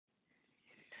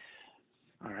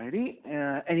Alrighty.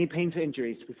 Any pains or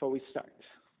injuries before we start?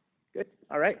 Good.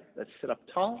 All right. Let's sit up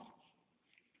tall.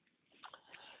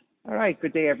 All right.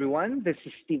 Good day, everyone. This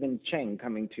is Stephen Cheng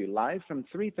coming to you live from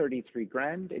 333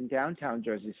 Grand in downtown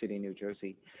Jersey City, New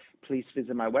Jersey. Please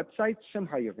visit my website,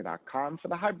 simhayoga.com, for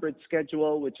the hybrid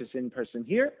schedule, which is in person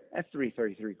here at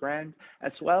 333 Grand,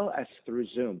 as well as through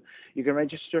Zoom. You can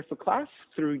register for class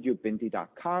through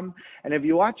ubindi.com. And if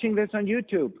you're watching this on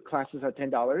YouTube, classes are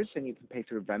 $10 and you can pay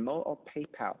through Venmo or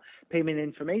PayPal. Payment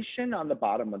information on the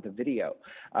bottom of the video.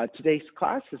 Today's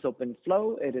class is open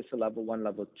flow. It is a level 1,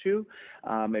 level 2.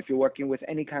 If you're working with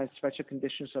any kind of special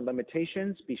conditions or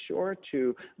limitations, be sure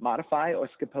to modify or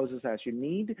skip poses as you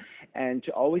need, and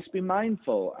to always be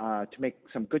mindful to make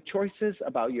some good choices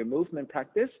about your movement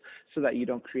practice so that you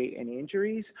don't create any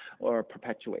injuries or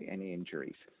perpetuate any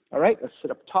injuries. All right, let's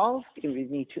sit up tall. If you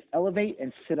need to elevate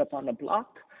and sit up on the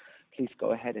block, please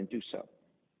go ahead and do so.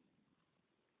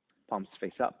 Palms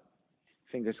face up.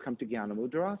 Fingers come to Jnana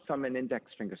Mudra, thumb and index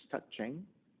fingers touching.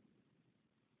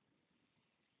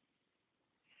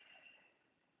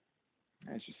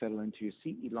 As you settle into your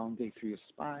seat, elongate through your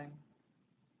spine.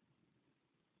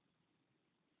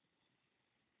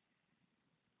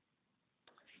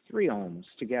 Three ohms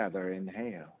together.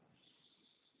 Inhale.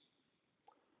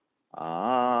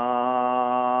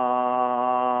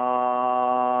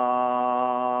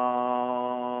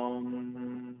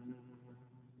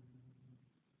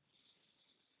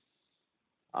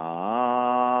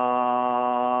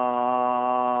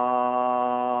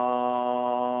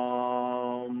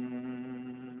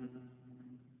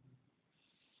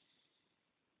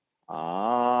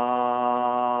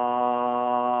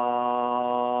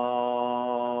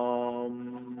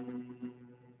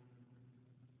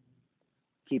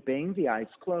 Keeping the eyes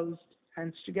closed,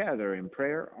 hands together in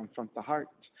prayer on front of the heart,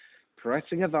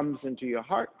 pressing your thumbs into your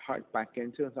heart, heart back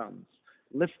into the thumbs,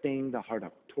 lifting the heart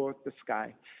up toward the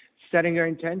sky, setting your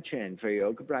intention for your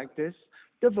yoga practice,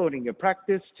 devoting your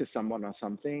practice to someone or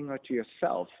something or to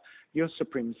yourself, your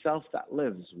supreme self that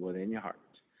lives within your heart.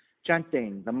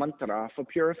 Chanting the mantra for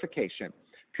purification,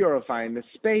 purifying the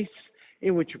space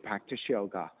in which you practice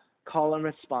yoga. Call and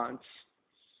response.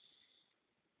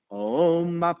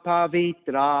 Om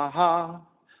Pavitraha,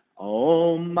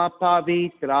 Om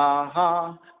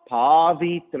Pavitraha,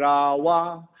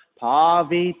 Pavitrawa,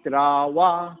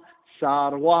 Pavitrawa,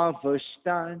 Sarva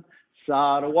Vushtan,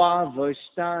 Sarva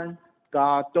Vushtan,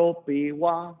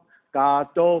 Gatopiwa,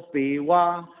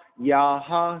 Gatopiwa,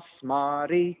 Yaha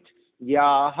Smarit,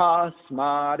 Yaha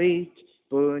Smarit,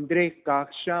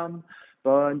 Pundrikaksham,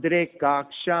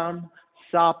 Pundrikaksham,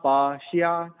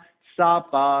 Sapashya,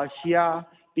 Sapashya,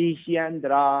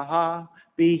 Bihyandraha,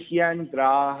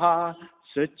 Bihyandraha,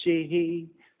 Suchihi,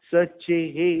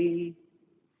 Suchihi.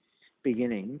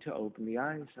 Beginning to open the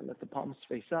eyes and let the palms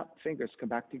face up. Fingers come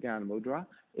back to Jnana Mudra.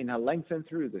 Inhale, lengthen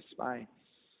through the spine.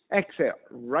 Exhale,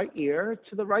 right ear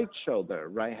to the right shoulder,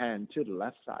 right hand to the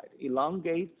left side.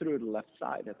 Elongate through the left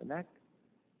side of the neck.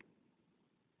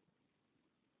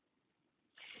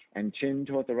 And chin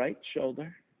toward the right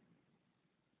shoulder.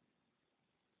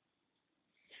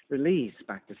 Release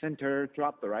back to center,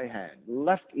 drop the right hand.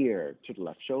 Left ear to the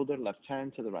left shoulder, left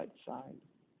hand to the right side.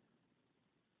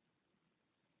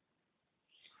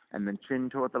 And then chin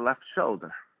toward the left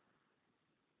shoulder.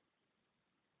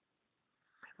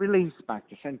 Release back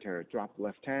to center, drop the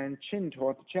left hand, chin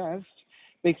toward the chest.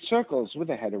 Big circles with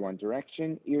the head in one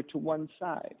direction, ear to one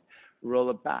side. Roll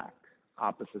it back,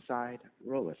 opposite side,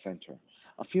 roll it center.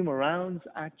 A few more rounds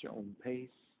at your own pace.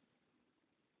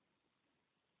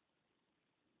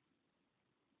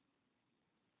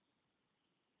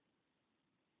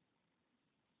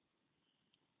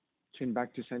 Chin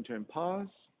back to center and pause.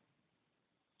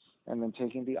 And then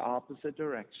taking the opposite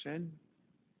direction.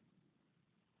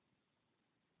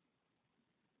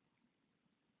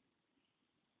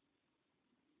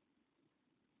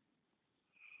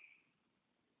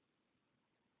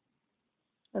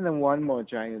 And then one more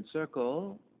giant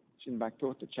circle, chin back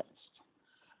toward the chest.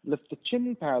 Lift the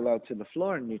chin parallel to the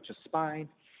floor and neutral spine.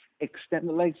 Extend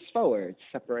the legs forward,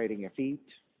 separating your feet.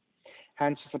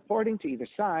 Hands supporting to either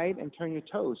side, and turn your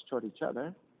toes toward each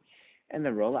other. And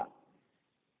then roll out.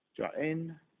 Draw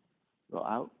in, roll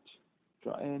out,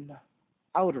 draw in.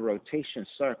 Outer rotation,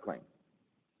 circling.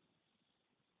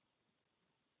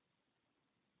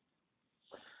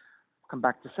 Come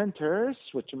back to center,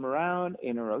 switch them around,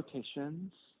 inner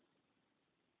rotations.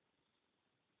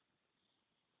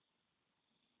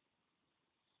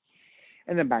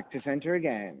 And then back to center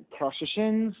again. Cross your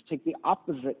shins, take the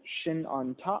opposite shin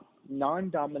on top,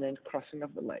 non-dominant crossing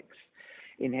of the legs.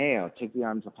 Inhale, take the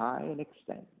arms up high and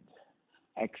extend.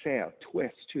 Exhale,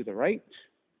 twist to the right.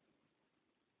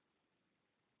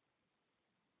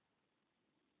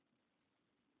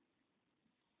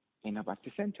 Inhale back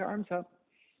to center, arms up.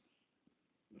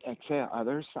 Exhale,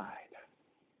 other side.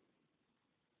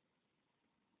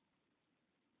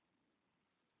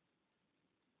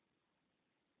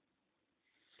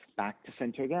 Back to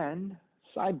center again.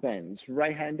 Side bends,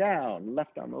 right hand down,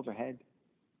 left arm overhead.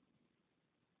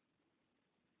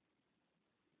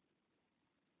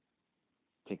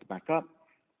 Take it back up.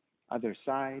 Other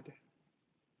side.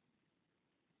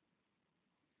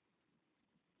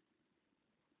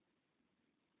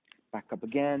 Back up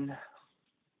again.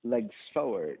 Legs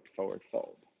forward, forward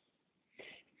fold. You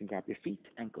can grab your feet,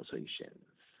 ankles or your shins.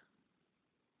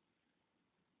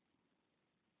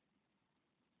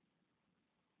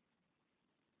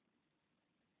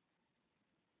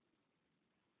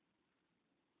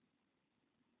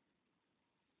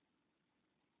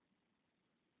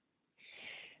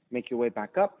 Make your way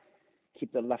back up.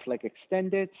 Keep the left leg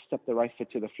extended. Step the right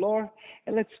foot to the floor.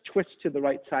 And let's twist to the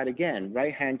right side again.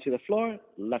 Right hand to the floor.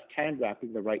 Left hand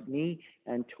wrapping the right knee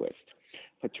and twist.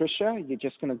 Patricia, you're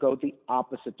just going to go the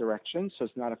opposite direction. So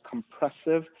it's not a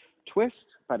compressive twist,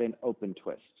 but an open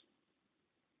twist.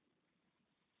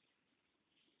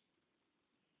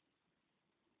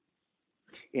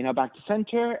 Inhale back to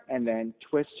center and then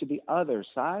twist to the other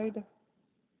side.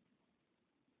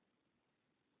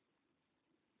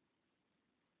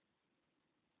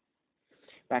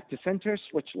 Back to center,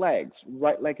 switch legs.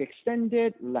 Right leg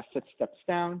extended, left foot steps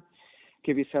down.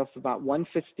 Give yourself about 1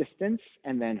 fist distance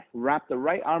and then wrap the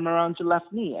right arm around your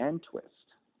left knee and twist.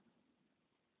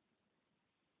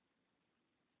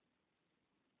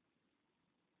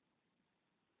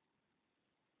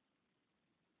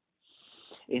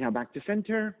 Inhale back to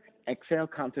center. Exhale,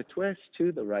 counter twist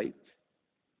to the right.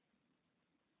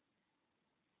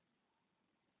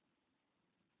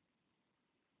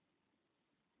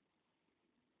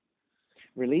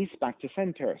 Release back to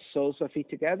center. Soles of feet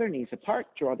together, knees apart.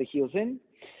 Draw the heels in.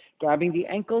 Grabbing the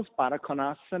ankles, Baddha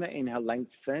Konasana. Inhale,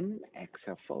 lengthen.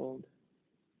 Exhale, fold.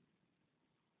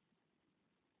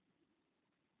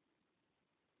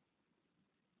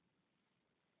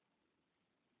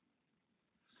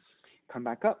 Come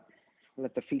back up.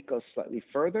 Let the feet go slightly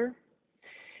further.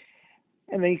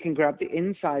 And then you can grab the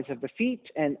insides of the feet,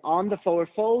 and on the forward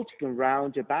fold, you can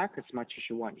round your back as much as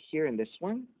you want here in this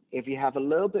one. If you have a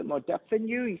little bit more depth in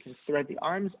you, you can thread the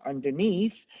arms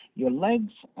underneath your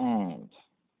legs and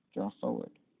draw forward.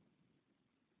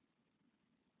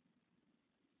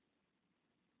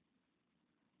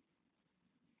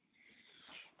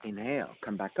 Inhale,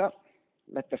 come back up.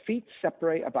 Let the feet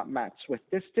separate about match width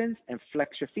distance and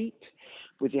flex your feet.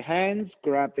 With your hands,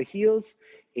 grab the heels.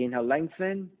 Inhale,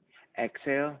 lengthen.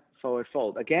 Exhale, forward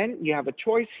fold. Again, you have a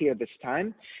choice here this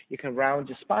time. You can round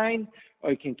your spine,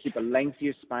 or you can keep a length of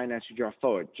your spine as you draw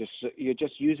forward. You're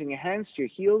just using your hands to your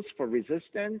heels for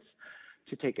resistance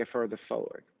to take it further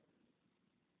forward.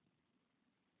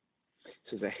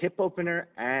 So it's a hip opener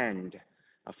and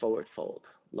a forward fold,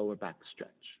 lower back stretch.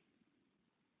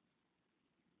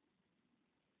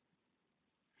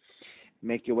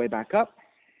 Make your way back up.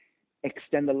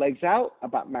 Extend the legs out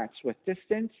about match width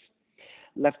distance.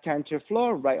 Left hand to the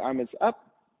floor, right arm is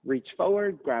up. Reach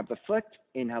forward, grab the foot.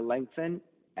 Inhale, lengthen.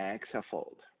 Exhale,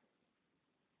 fold.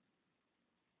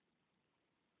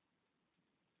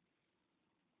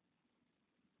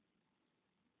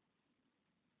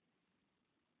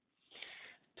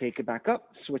 Take it back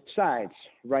up. Switch sides.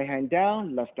 Right hand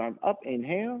down, left arm up.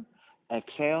 Inhale.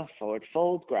 Exhale, forward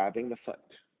fold, grabbing the foot.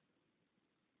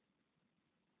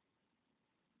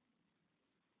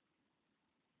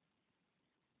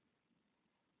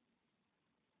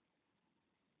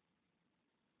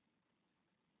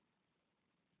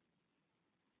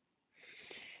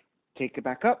 Take it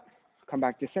back up. Come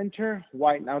back to center.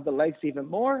 Widen out the legs even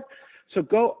more. So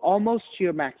go almost to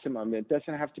your maximum. It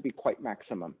doesn't have to be quite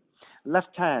maximum.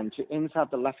 Left hand to inside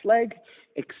the left leg.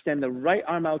 Extend the right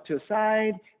arm out to the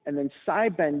side, and then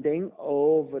side bending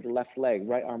over the left leg,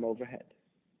 right arm overhead.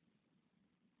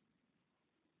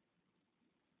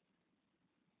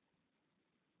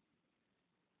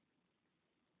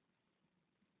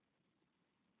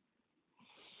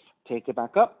 Take it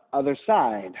back up, other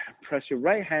side. Press your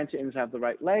right hand to inside the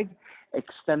right leg.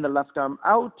 Extend the left arm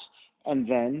out, and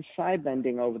then side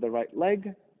bending over the right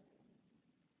leg.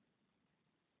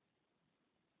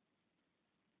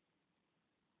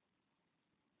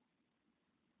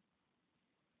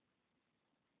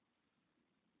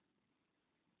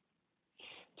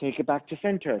 Take it back to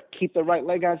center. Keep the right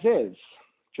leg as is.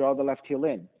 Draw the left heel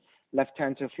in. Left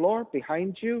hand to the floor,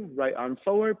 behind you, right arm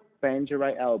forward, bend your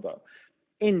right elbow.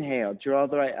 Inhale, draw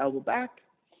the right elbow back.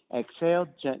 Exhale,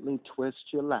 gently twist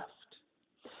your left.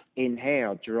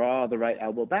 Inhale, draw the right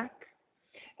elbow back.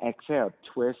 Exhale,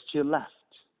 twist to left.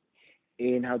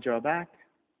 Inhale, draw back.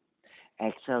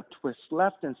 Exhale, twist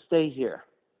left and stay here.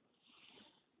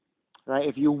 Right?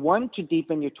 If you want to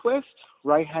deepen your twist,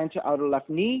 right hand to outer left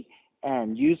knee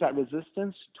and use that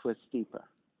resistance to twist deeper.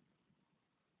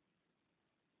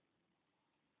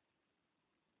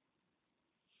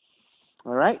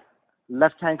 All right?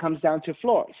 Left hand comes down to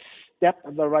floor. Step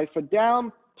the right foot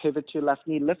down, pivot to left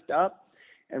knee, lift up,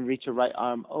 and reach your right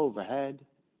arm overhead.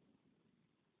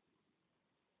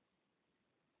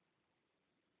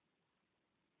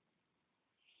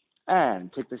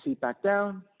 And take the seat back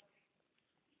down.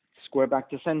 Square back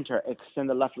to center. Extend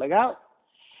the left leg out.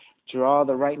 Draw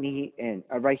the right knee in,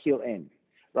 right heel in.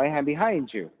 Right hand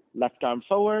behind you. Left arm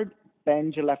forward.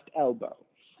 Bend your left elbow.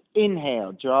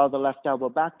 Inhale. Draw the left elbow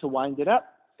back to wind it up.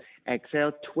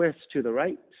 Exhale. Twist to the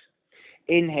right.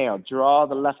 Inhale. Draw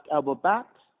the left elbow back.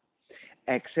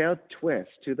 Exhale. Twist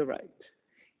to the right.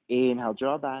 Inhale.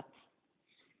 Draw back.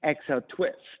 Exhale,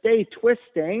 twist. Stay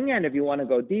twisting, and if you want to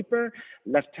go deeper,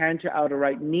 left hand to outer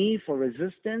right knee for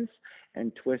resistance,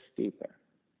 and twist deeper.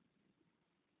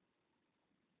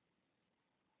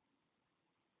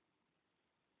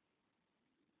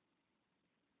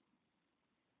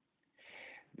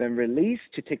 Then release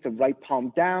to take the right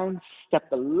palm down, step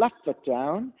the left foot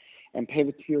down, and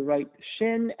pivot to your right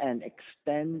shin, and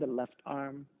extend the left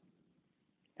arm,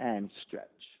 and stretch.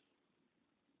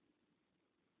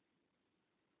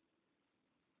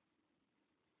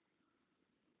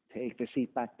 Take the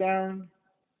seat back down.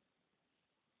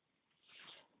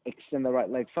 Extend the right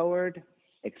leg forward.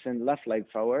 Extend the left leg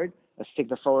forward. Let's take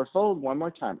the forward fold one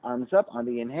more time. Arms up on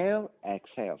the inhale.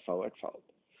 Exhale, forward fold.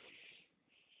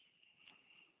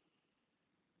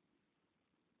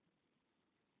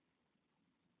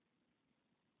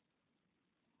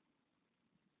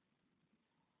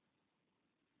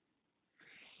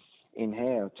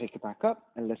 Inhale, take it back up,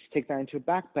 and let's take that into a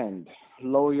back bend.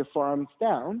 Lower your forearms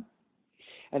down,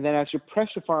 and then as you press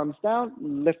your forearms down,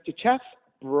 lift your chest,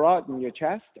 broaden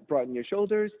your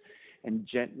shoulders, and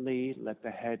gently let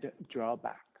the head draw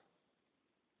back.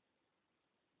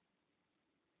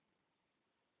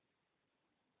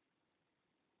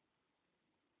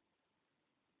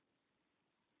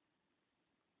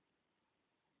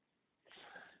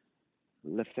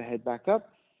 Lift the head back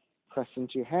up, press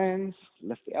into your hands,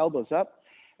 lift the elbows up,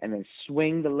 and then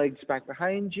swing the legs back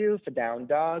behind you for down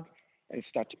dog, and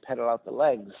start to pedal out the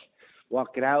legs.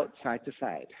 Walk it out side to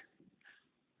side.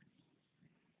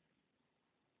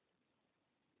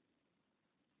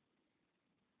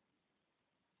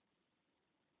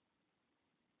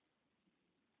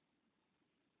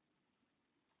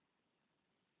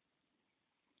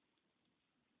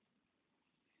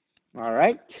 All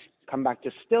right, come back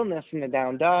to stillness in the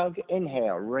down dog.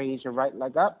 Inhale, raise your right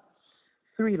leg up,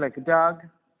 three-legged dog.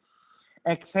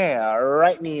 Exhale,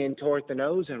 right knee in toward the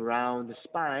nose and round the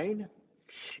spine.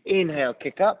 Inhale,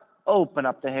 kick up, open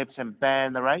up the hips and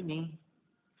bend the right knee.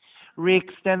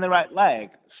 Re-extend the right leg,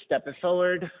 step it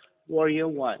forward, warrior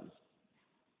one.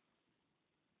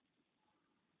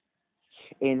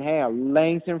 Inhale,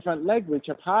 lengthen front leg, reach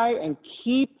up high, and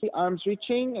keep the arms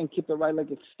reaching, and keep the right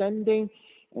leg extending,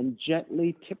 and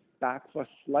gently tip back for a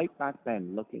slight back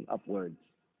bend, looking upwards.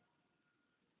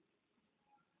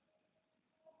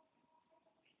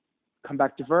 Come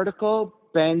back to vertical,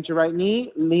 bend your right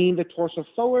knee, lean the torso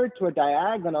forward to a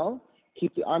diagonal,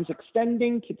 keep the arms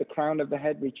extending, keep the crown of the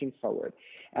head reaching forward.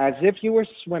 As if you were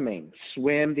swimming,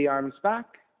 swim the arms back,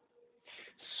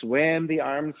 swim the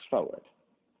arms forward,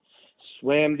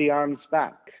 swim the arms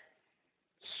back,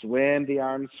 swim the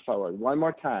arms forward. One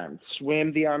more time,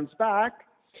 swim the arms back,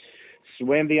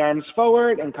 swim the arms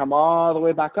forward, and come all the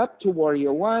way back up to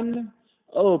warrior one.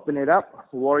 Open it up,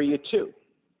 warrior two.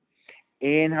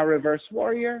 Inhale, reverse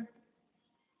warrior.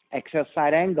 Exhale,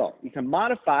 side angle. You can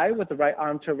modify with the right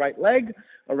arm to right leg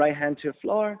or right hand to the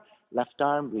floor, left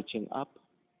arm reaching up.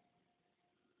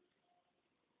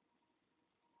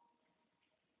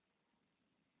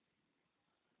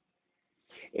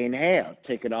 Inhale,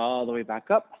 take it all the way back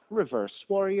up, reverse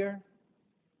warrior.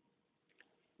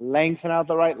 Lengthen out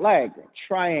the right leg,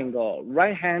 triangle.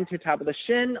 Right hand to top of the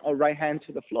shin or right hand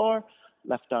to the floor,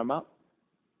 left arm up.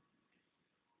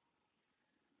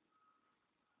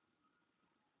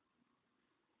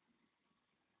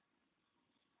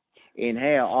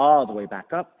 Inhale all the way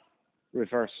back up,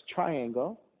 reverse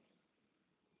triangle.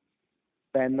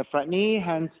 Bend the front knee,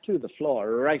 hands to the floor,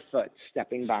 right foot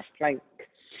stepping back plank.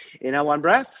 Inhale, one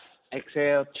breath.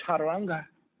 Exhale, chaturanga.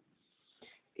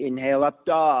 Inhale, up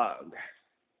dog.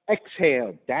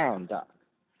 Exhale, down dog.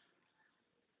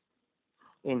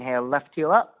 Inhale, left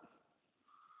heel up.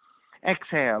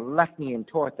 Exhale, left knee in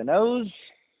toward the nose.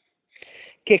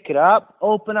 Kick it up,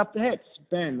 open up the hips,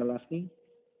 bend the left knee.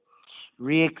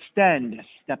 Re-extend,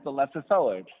 step the left foot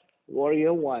forward.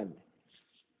 Warrior one.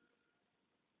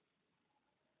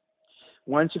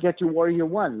 Once you get to warrior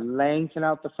one, lengthen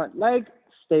out the front leg,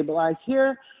 stabilize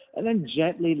here, and then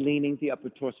gently leaning the upper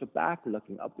torso back,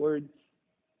 looking upwards.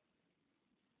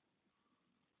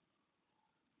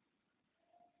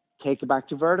 Take it back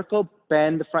to vertical,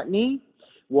 bend the front knee,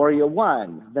 warrior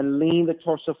one. Then lean the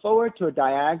torso forward to a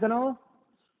diagonal,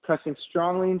 pressing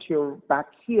strongly into your back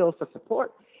heel for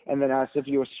support. And then as if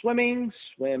you were swimming,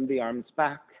 swim the arms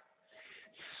back,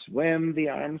 swim the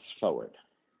arms forward,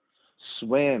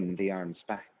 swim the arms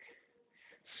back,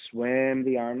 swim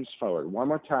the arms forward. One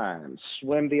more time,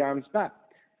 swim the arms back,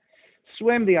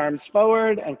 swim the arms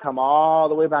forward, and come all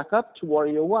the way back up to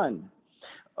warrior one.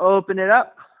 Open it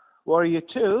up, warrior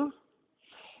two.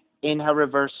 Inhale,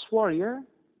 reverse warrior.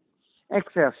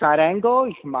 Exhale, side angle.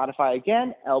 You can modify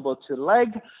again. Elbow to the leg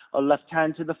or left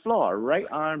hand to the floor. Right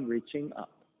arm reaching up.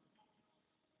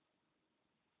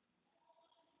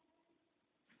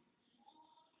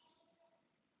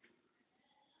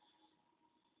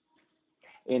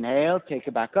 Inhale, take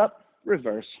it back up.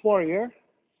 Reverse warrior.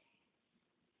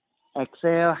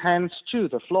 Exhale, hands to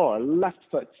the floor. Left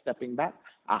foot stepping back.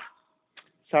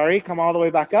 Sorry, come all the way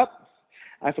back up.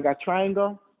 I forgot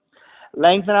triangle.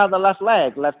 Lengthen out the left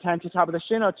leg. Left hand to top of the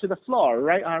shin or to the floor.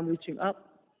 Right arm reaching up.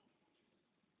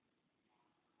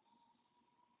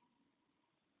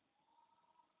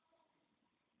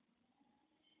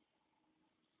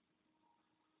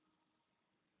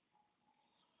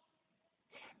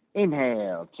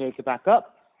 Inhale, take it back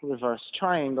up. Reverse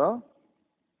triangle.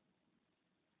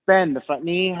 Bend the front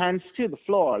knee, hands to the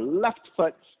floor. Left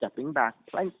foot stepping back,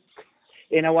 plank.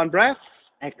 Inhale, one breath.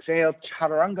 Exhale,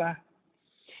 chaturanga.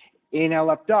 Inhale,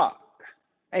 up dog.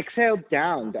 Exhale,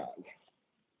 down dog.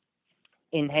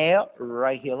 Inhale,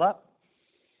 right heel up.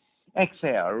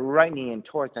 Exhale, right knee in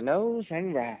towards the nose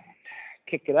and round.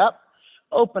 Kick it up.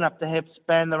 Open up the hips,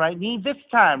 bend the right knee. This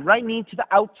time, right knee to the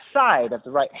outside of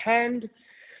the right hand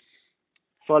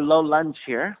for a low lunge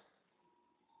here.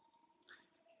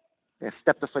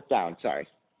 Step the foot down, sorry.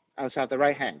 Outside the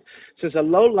right hand. So it's a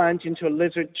low lunge into a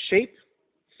lizard shape.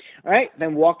 All right,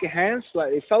 then walk your hands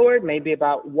slightly forward, maybe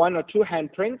about 1 or 2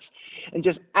 hand prints, and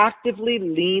just actively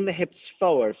lean the hips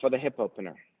forward for the hip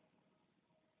opener.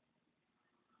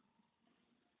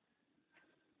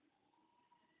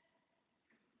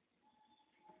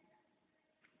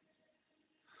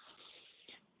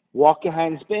 Walk your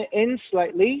hands in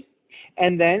slightly,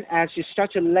 and then as you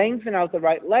start to lengthen out the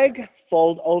right leg,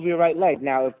 fold over your right leg.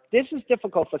 Now, if this is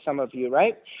difficult for some of you,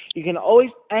 right, you can always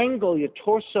angle your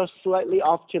torso slightly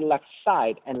off to the left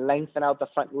side and lengthen out the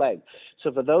front leg.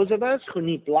 So for those of us who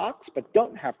need blocks but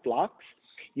don't have blocks,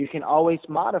 you can always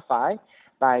modify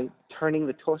by turning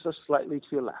the torso slightly to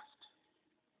your left.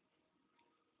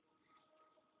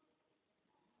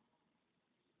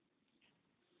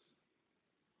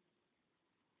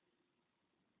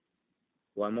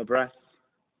 One more breath.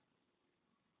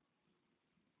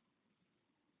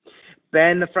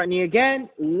 Bend the front knee again.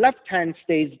 Left hand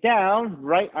stays down.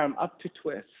 Right arm up to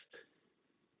twist.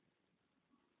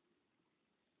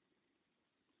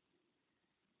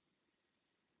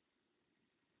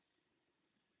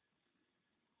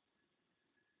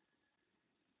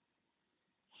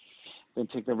 Then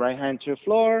take the right hand to the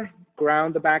floor.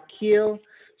 Ground the back heel.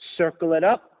 Circle it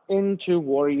up into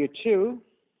warrior two.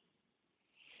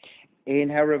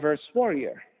 Inhale, reverse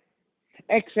warrior.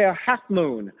 Exhale, half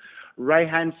moon. Right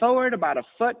hand forward, about a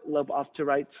foot, lobe off to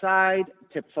right side,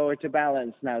 tip forward to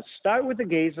balance. Now start with the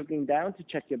gaze looking down to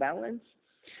check your balance.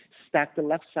 Stack the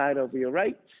left side over your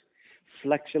right.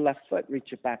 Flex your left foot,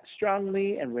 reach it back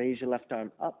strongly, and raise your left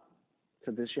arm up.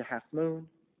 So this is your half moon.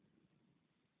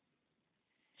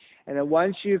 And then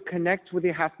once you connect with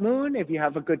your half moon, if you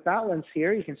have a good balance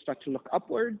here, you can start to look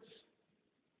upwards.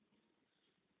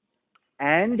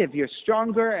 And if you're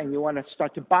stronger and you want to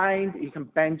start to bind, you can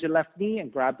bend your left knee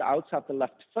and grab the outside of the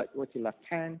left foot with your left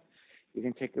hand. You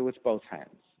can take it with both hands,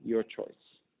 your choice.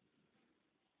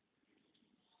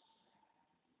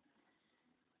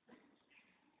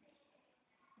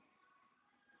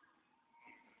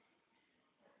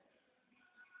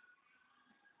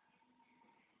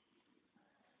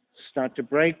 Start to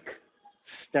break,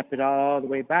 step it all the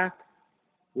way back.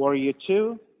 Warrior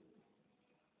two.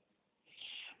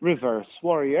 Reverse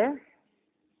warrior.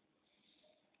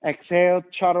 Exhale,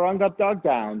 chaturanga, up dog,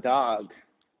 down dog.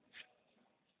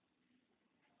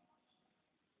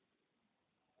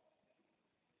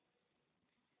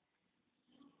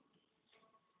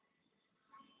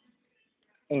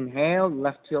 Inhale,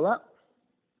 left heel up.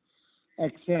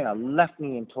 Exhale, left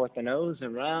knee in toward the nose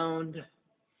and round.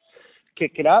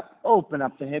 Kick it up, open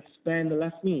up the hips, bend the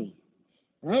left knee.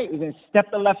 All right, you're going to step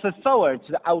the left foot forward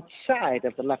to the outside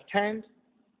of the left hand.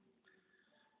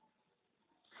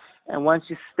 And once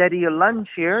you steady your lunge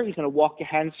here, you're going to walk your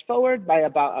hands forward by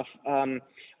about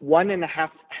 1.5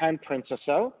 handprints or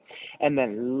so. And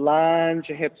then lunge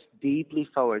your hips deeply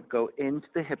forward. Go into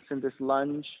the hips in this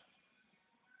lunge.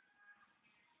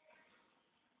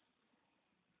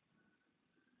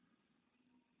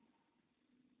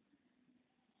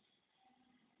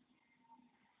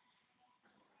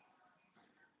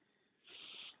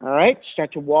 All right,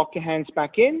 start to walk your hands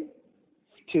back in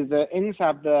to the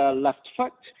inside of the left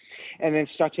foot, and then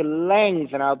start to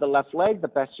lengthen out the left leg the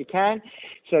best you can.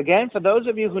 So again, for those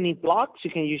of you who need blocks,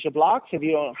 you can use your blocks. If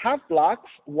you don't have blocks,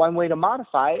 one way to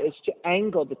modify is to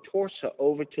angle the torso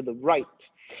over to the right.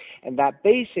 And that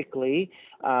basically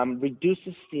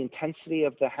reduces the intensity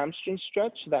of the hamstring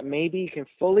stretch so that maybe you can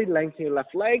fully lengthen your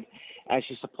left leg as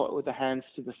you support with the hands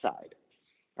to the side.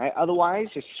 Right? Otherwise,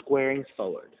 you're squaring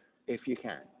forward if you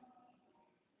can.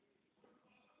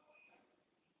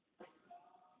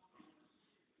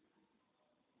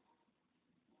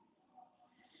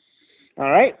 All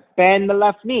right, bend the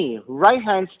left knee. Right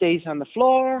hand stays on the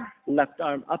floor, left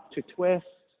arm up to twist.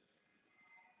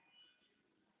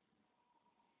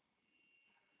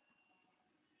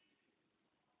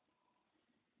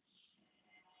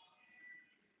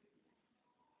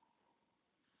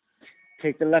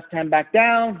 Take the left hand back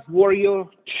down, warrior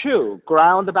two.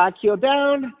 Ground the back heel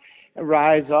down and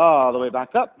rise all the way back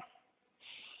up.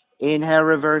 Inhale,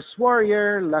 reverse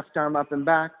warrior, left arm up and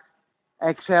back.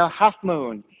 Exhale, half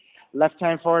moon. Left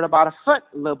hand forward about a foot,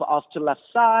 a little bit off to left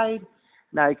side.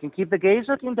 Now you can keep the gaze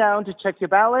looking down to check your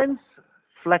balance.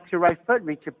 Flex your right foot,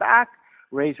 reach your back.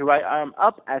 Raise your right arm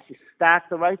up as you stack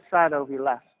the right side over your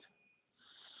left.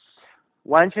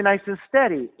 Once you're nice and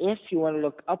steady, if you want to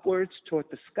look upwards toward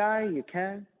the sky, you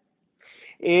can.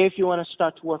 If you want to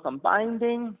start to work on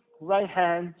binding, right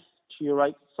hand to your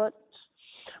right foot.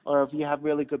 Or if you have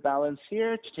really good balance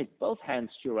here, to take both hands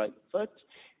to your right foot,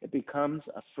 it becomes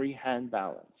a free hand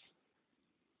balance.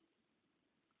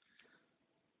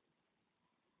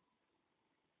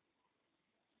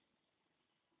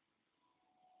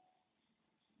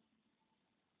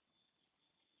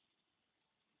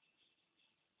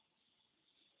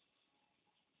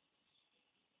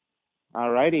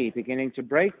 Alrighty, beginning to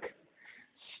break.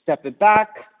 Step it back,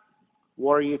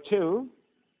 warrior two,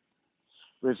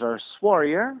 reverse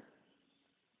warrior,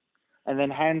 and then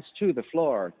hands to the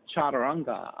floor.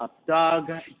 Chaturanga, up dog,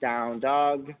 down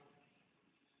dog.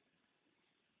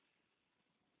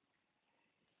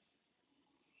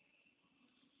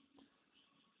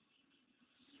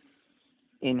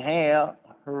 Inhale,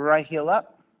 right heel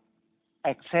up.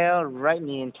 Exhale, right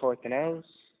knee in toward the nose.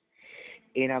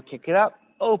 Inhale, kick it up.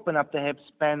 Open up the hips,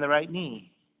 bend the right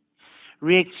knee.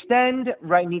 Re-extend,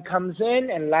 right knee comes in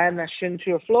and land that shin to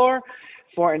your floor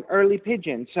for an early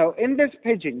pigeon. So in this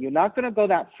pigeon, you're not going to go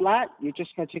that flat. You're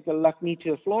just going to take the left knee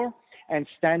to the floor and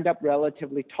stand up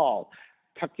relatively tall.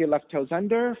 Tuck your left toes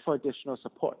under for additional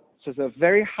support. So it's a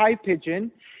very high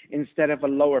pigeon instead of a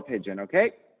lower pigeon,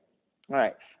 okay? All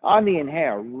right. On the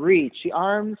inhale, reach the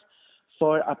arms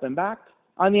forward, up and back.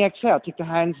 On the exhale, take the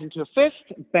hands into a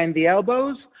fist, bend the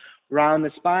elbows, round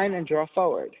the spine, and draw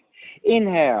forward.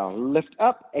 Inhale, lift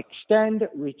up, extend,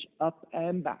 reach up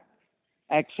and back.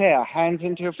 Exhale, hands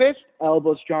into a fist,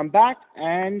 elbows drawn back,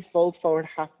 and fold forward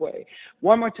halfway.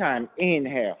 One more time.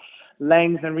 Inhale,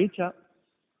 lengthen, reach up.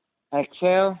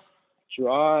 Exhale,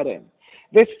 draw it in.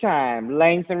 This time,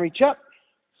 lengthen, reach up,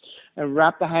 and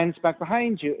wrap the hands back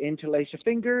behind you. Interlace your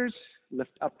fingers,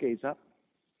 lift up, gaze up.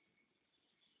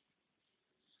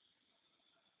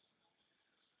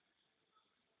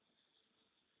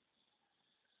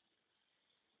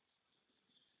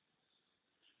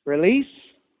 Release.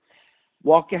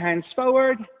 Walk your hands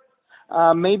forward,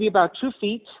 maybe about 2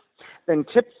 feet. Then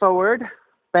tip forward,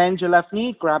 bend your left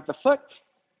knee, grab the foot,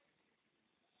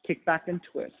 kick back and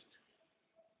twist.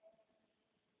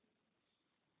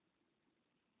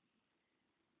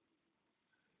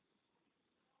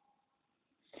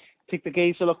 Take the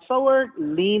gaze to look forward,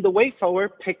 lean the weight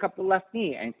forward, pick up the left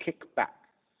knee, and kick back.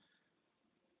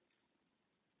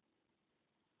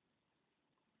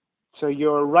 So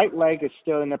your right leg is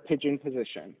still in a pigeon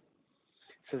position.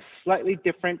 It's a slightly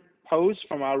different pose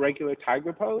from our regular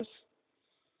tiger pose.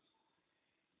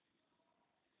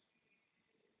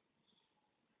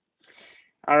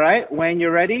 All right, when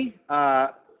you're ready,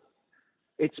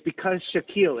 it's because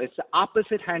Shaquille, it's the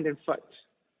opposite hand and foot.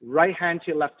 Right hand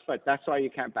to your left foot. That's why you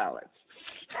can't balance.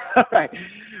 All right,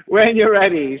 when you're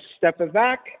ready, step it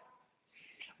back,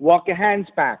 Walk your hands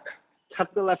back.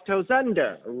 Tuck the left toes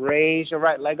under. Raise your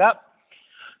right leg up.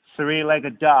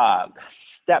 Three-legged dog.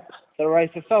 Step the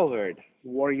right foot forward.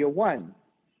 Warrior one.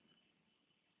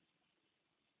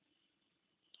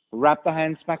 Wrap the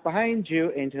hands back behind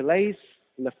you. Interlace.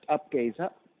 Lift up, gaze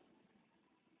up.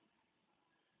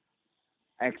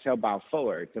 Exhale, bow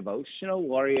forward. Devotional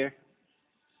warrior.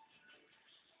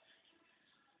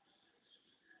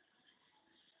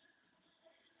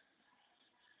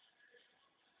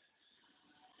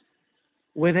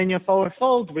 Within your forward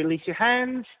fold, release your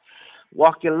hands.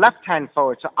 Walk your left hand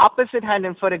forward. So opposite hand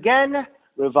and foot again.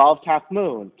 Revolve half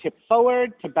moon. Tip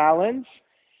forward to balance.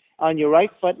 On your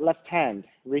right foot, left hand.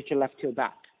 Reach your left heel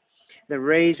back. Then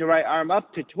raise your right arm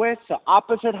up to twist. So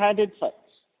opposite handed foot.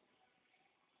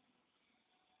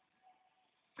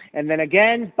 And then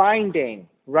again, binding.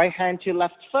 Right hand to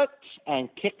left foot and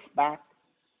kick back.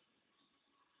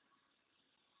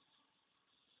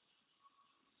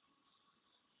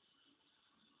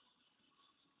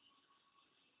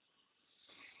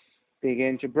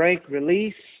 Begin to break,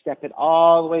 release, step it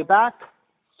all the way back,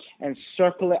 and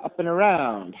circle it up and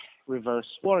around. Reverse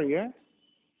warrior.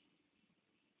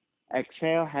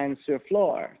 Exhale, hands to the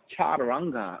floor.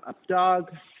 Chaturanga, up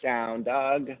dog, down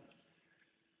dog.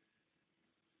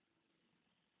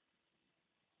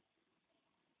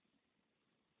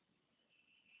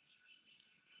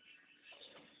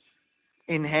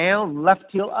 Inhale, left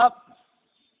heel up.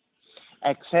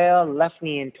 Exhale, left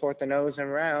knee in toward the nose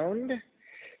and round.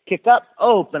 Kick up,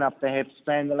 open up the hips,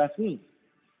 bend the left knee.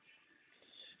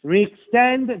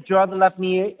 Re-extend, draw the left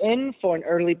knee in for an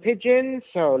early pigeon.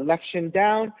 So left shin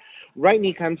down, right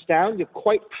knee comes down. You're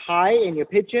quite high in your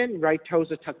pigeon. Right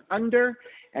toes are tucked under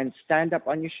and stand up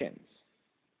on your shins.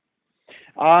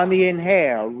 On the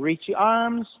inhale, reach your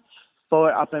arms,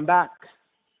 forward, up and back.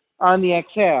 On the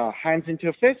exhale, hands into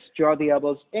a fist, draw the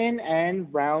elbows in and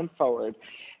round forward.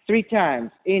 3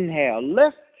 times. Inhale,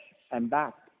 lift and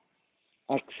back.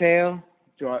 Exhale,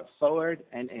 draw it forward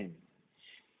and in.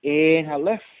 Inhale,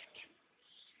 lift.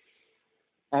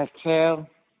 Exhale,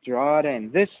 draw it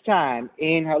in. This time,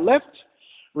 inhale, lift.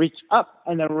 Reach up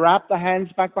and then wrap the hands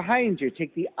back behind you.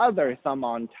 Take the other thumb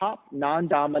on top,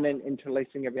 non-dominant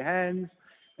interlacing of your hands,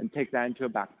 and take that into a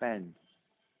back bend.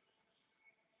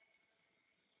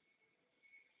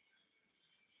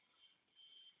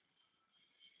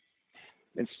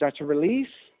 Then start to release.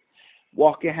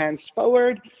 Walk your hands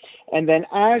forward. And then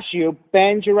as you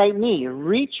bend your right knee,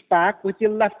 reach back with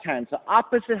your left hand. So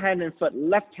opposite hand and foot,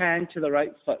 left hand to the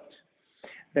right foot.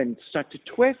 Then start to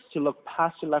twist to look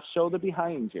past your left shoulder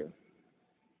behind you.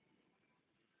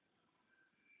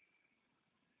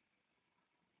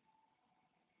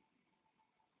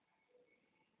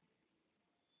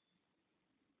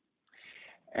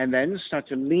 And then start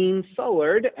to lean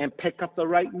forward and pick up the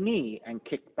right knee and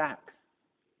kick back.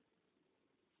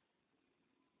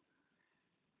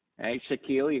 Hey,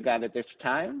 Shaquille, you got it this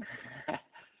time.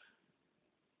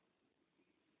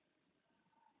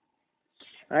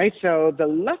 All right, so the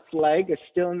left leg is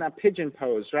still in that pigeon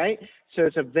pose, right? So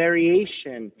it's a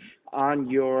variation on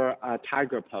your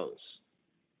tiger pose.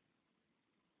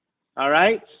 All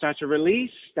right, start to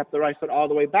release. Step the right foot all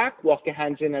the way back. Walk your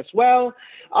hands in as well.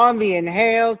 On the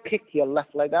inhale, kick your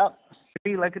left leg up.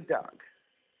 Three-legged dog.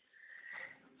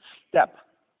 Step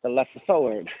the left foot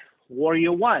forward.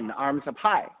 Warrior one, arms up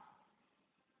high.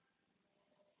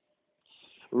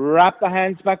 Wrap the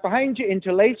hands back behind you,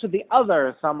 interlace with the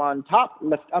other thumb on top,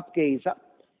 lift up, gaze up.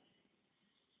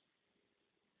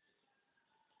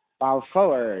 Bow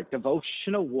forward,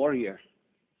 devotional warrior.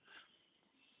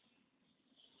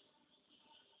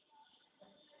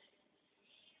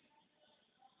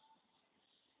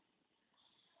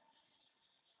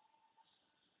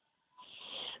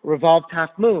 Revolved half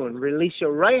moon, release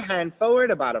your right hand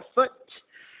forward about a foot.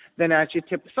 Then as you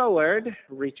tip forward,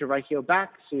 reach your right heel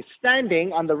back. So you're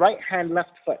standing on the right hand,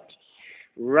 left foot.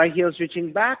 Right heel is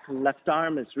reaching back, left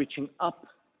arm is reaching up.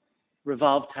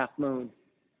 Revolved half moon.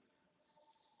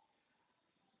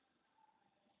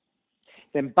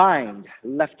 Then bind,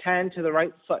 left hand to the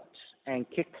right foot and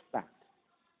kick back.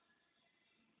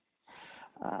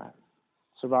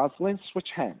 So Rosalind, switch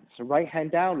hands. So right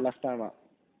hand down, left arm up.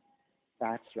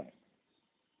 That's right.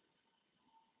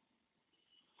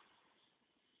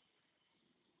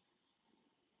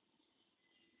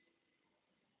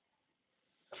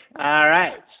 All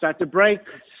right, start to break.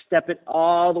 Step it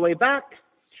all the way back.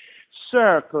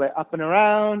 Circle it up and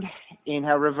around.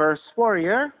 Inhale, reverse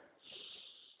warrior.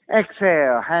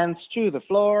 Exhale, hands to the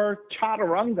floor.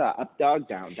 Chaturanga, up dog,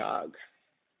 down dog.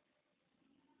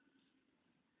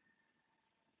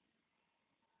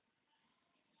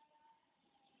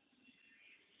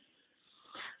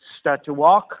 Start to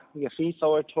walk your feet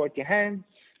forward toward your hands.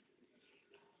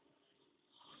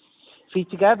 Feet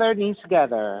together, knees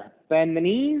together. Bend the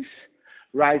knees.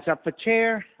 Rise up for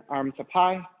chair, arms up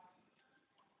high.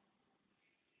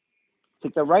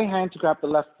 Take the right hand to grab the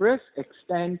left wrist,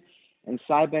 extend, and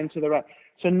side bend to the right.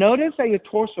 So notice that your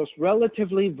torso is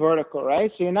relatively vertical,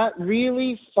 right? So you're not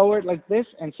really forward like this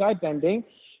and side bending.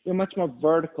 You're much more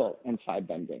vertical and side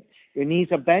bending. Your knees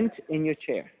are bent in your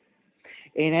chair.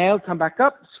 Inhale, come back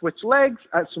up, switch legs,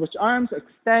 switch arms,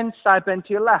 extend, side bend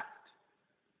to your left.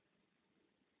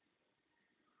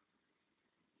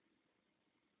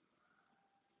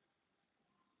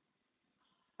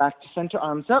 Back to center,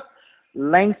 arms up.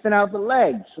 Lengthen out the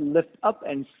legs. Lift up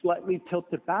and slightly tilt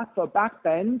it back for a back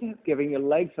bend, giving your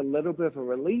legs a little bit of a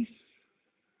release.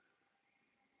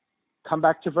 Come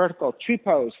back to vertical. Tree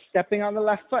pose, stepping on the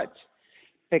left foot.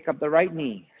 Pick up the right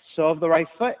knee. Sole of the right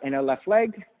foot, inner left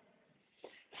leg.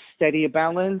 Steady your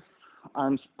balance,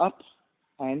 arms up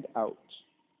and out.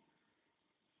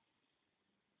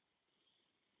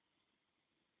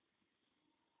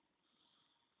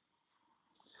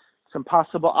 Some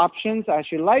possible options as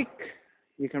you like.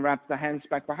 You can wrap the hands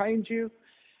back behind you.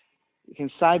 You can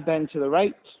side bend to the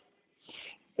right.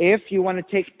 If you want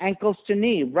to take ankles to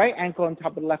knee, right ankle on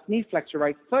top of the left knee, flex your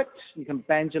right foot. You can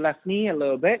bend your left knee a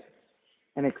little bit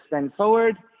and extend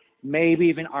forward, maybe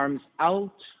even arms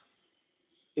out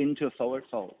into a forward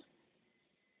fold.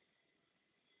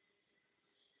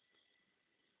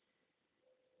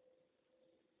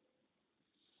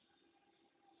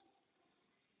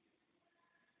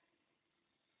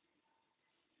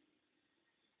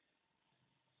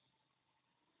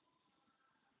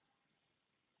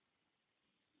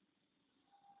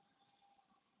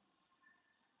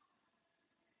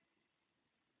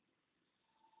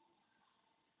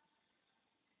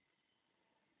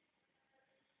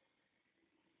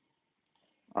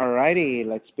 Alrighty,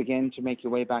 let's begin to make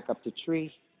your way back up to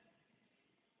tree.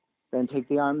 Then take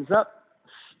the arms up,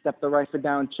 step the right foot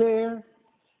down, chair.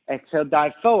 Exhale,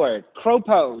 dive forward, crow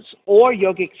pose, or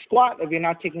yogic squat if you're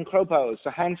not taking crow pose. So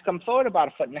hands come forward about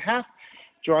 1.5 feet.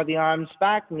 Draw the arms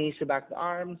back, knees to back the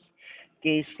arms.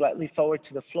 Gaze slightly forward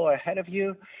to the floor ahead of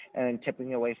you, and then tipping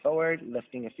your way forward,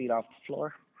 lifting your feet off the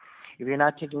floor. If you're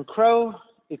not taking crow,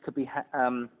 it could be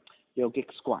yogic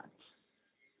squat.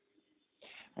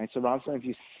 All right, so Rosalind, if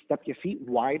you step your feet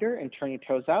wider and turn your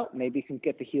toes out, maybe you can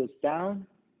get the heels down.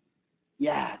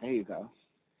 Yeah, there you go.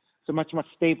 So much more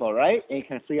stable, right? And you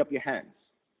can free up your hands.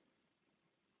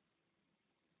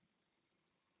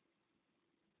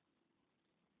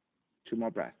 Two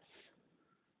more breaths.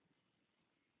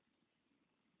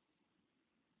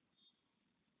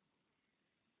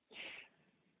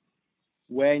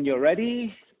 When you're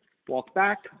ready, walk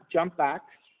back, jump back.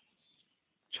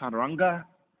 Chaturanga,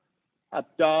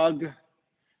 up dog,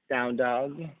 down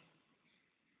dog.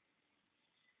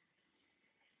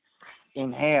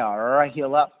 Inhale, right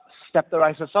heel up, step the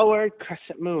right foot forward,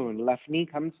 crescent moon, left knee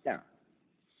comes down.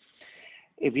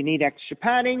 If you need extra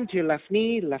padding to your left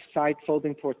knee, left side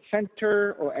folding towards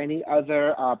center, or any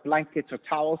other blankets or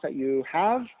towels that you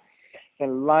have,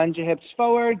 then lunge your hips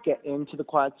forward, get into the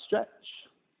quad stretch.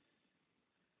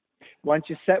 Once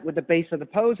you're set with the base of the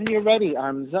pose and you're ready,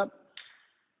 arms up,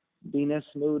 Venus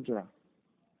Mudra.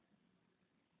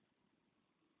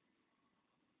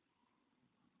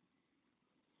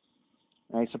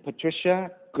 All right, so Patricia,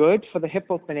 good for the hip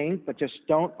opening, but just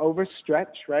don't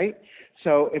overstretch, right?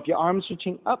 So if your arms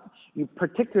reaching up, you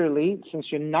particularly, since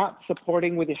you're not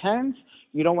supporting with your hands,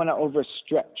 you don't want to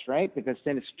overstretch, right? Because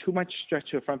then it's too much stretch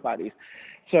to your front body.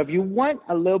 So if you want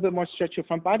a little bit more stretch to your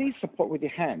front body, support with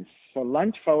your hands. So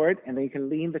lunge forward, and then you can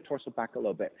lean the torso back a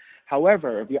little bit.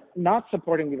 However, if you're not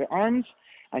supporting with your arms,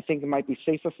 I think it might be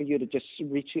safer for you to just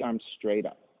reach the arms straight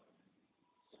up.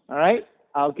 All right?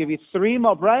 I'll give you 3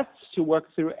 more breaths to work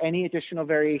through any additional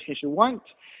variations you want.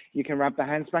 You can wrap the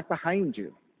hands back behind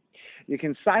you. You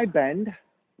can side bend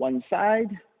one side.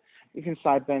 You can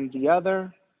side bend the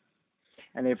other.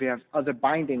 And if you have other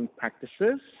binding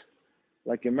practices,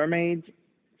 like your mermaid,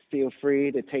 feel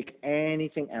free to take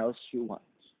anything else you want.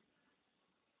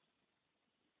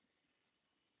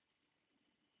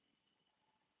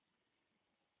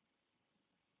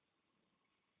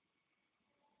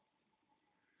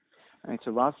 All right,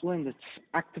 so Rosalind, let's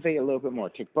activate a little bit more.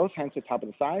 Take both hands to the top of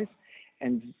the thighs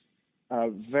and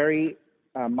very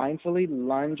mindfully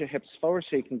lunge your hips forward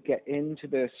so you can get into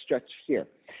the stretch here.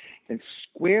 Then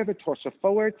square the torso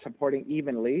forward, supporting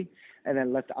evenly, and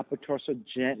then let the upper torso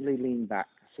gently lean back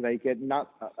so that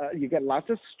you get lots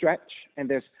of stretch, and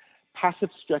there's passive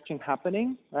stretching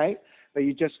happening, right? But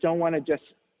you just don't want to just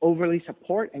overly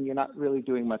support, and you're not really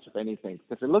doing much of anything.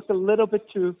 Because it looks a little bit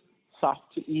too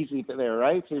soft to easy there,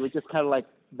 right? So you were just kind of like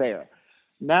there.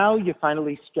 Now you're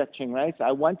finally stretching, right? So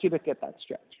I want you to get that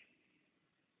stretch.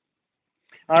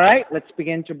 All right, let's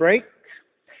begin to break.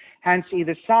 Hands to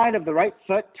either side of the right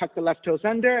foot, tuck the left toes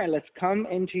under, and let's come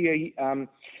into your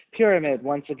pyramid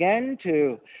once again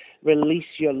to release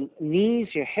your knees,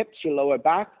 your hips, your lower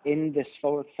back in this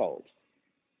forward fold.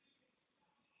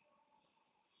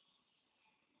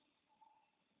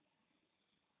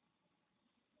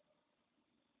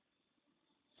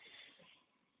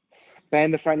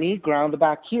 Bend the front knee, ground the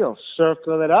back heel,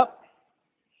 circle it up,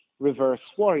 reverse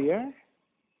warrior.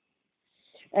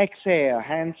 Exhale,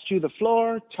 hands to the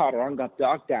floor, chaturanga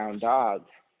dog, down dog.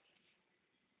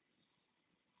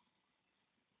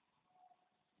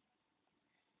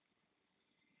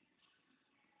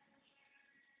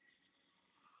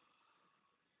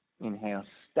 Inhale,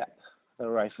 step the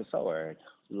right foot forward,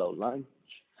 low lunge.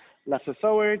 Left foot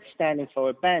forward, standing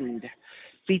forward, bend.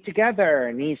 Feet together,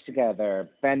 knees together.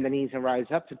 Bend the knees and rise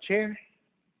up to chair.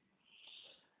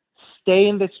 Stay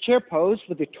in this chair pose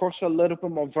with your torso a little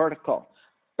bit more vertical.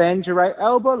 Bend your right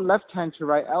elbow, left hand to your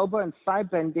right elbow, and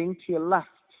side bending to your left.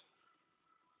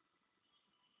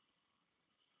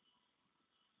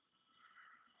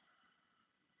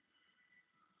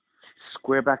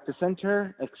 Square back to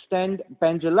center, extend,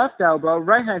 bend your left elbow,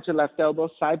 right hand to left elbow,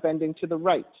 side bending to the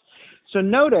right. So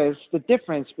notice the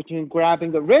difference between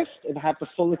grabbing the wrist and have the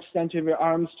full extent of your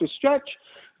arms to stretch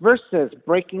versus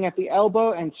breaking at the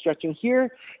elbow and stretching here.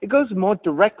 It goes more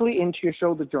directly into your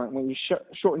shoulder joint when you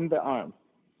shorten the arm.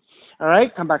 All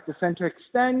right, come back to center,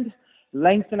 extend,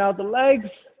 lengthen out the legs,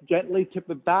 gently tip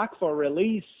it back for a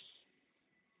release.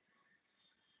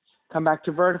 Come back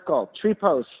to vertical, tree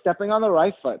pose, stepping on the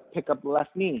right foot, pick up the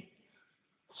left knee.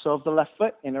 Sole of the left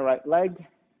foot, inner right leg.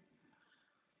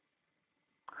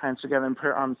 Hands together and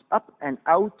prayer arms up and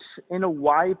out in a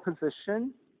Y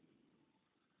position.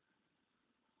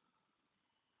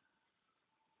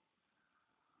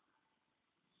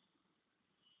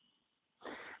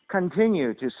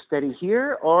 Continue to steady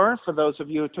here, or for those of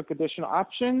you who took additional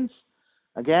options,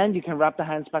 again, you can wrap the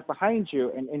hands back behind you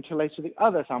and interlace with the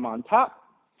other thumb on top,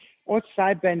 or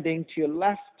side bending to your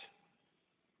left.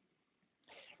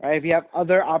 All right, if you have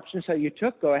other options that you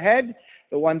took, go ahead.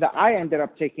 The one that I ended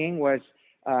up taking was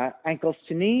ankles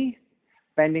to knee,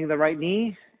 bending the right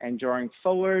knee, and drawing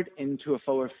forward into a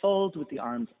forward fold with the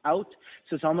arms out.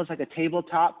 So it's almost like a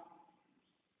tabletop.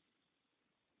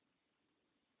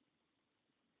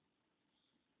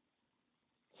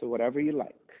 So whatever you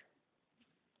like.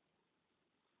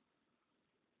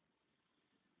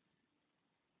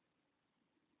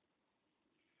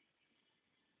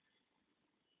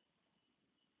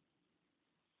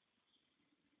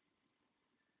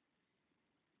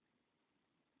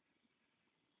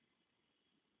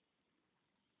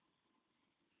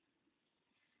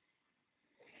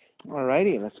 All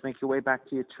righty, let's make your way back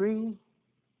to your tree.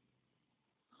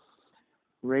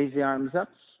 Raise the arms up,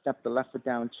 step the left foot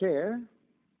down, chair.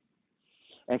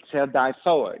 Exhale, dive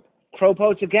forward. Crow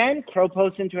pose again, crow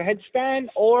pose into a headstand,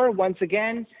 or once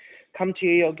again, come to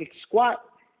your yogic squat.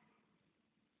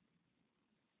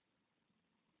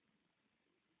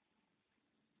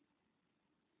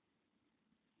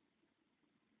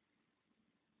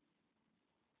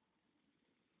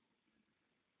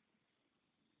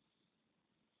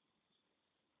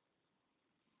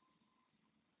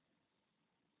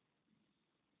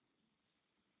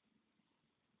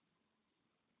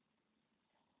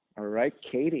 All right,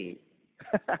 Katie.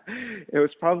 It was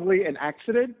probably an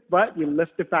accident, but you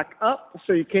lifted back up,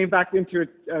 so you came back into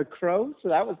a crow, so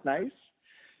that was nice.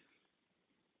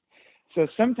 So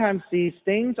sometimes these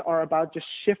things are about just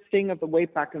shifting of the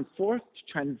weight back and forth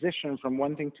to transition from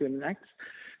one thing to the next.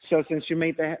 So since you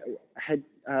made the head,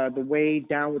 the way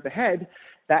down with the head,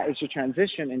 that is your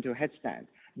transition into a headstand.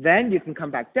 Then you can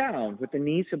come back down with the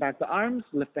knees to back the arms,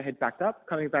 lift the head back up,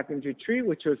 coming back into a tree,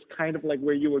 which was kind of like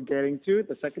where you were getting to,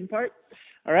 the second part.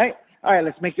 All right,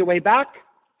 let's make your way back.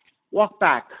 Walk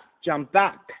back, jump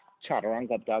back,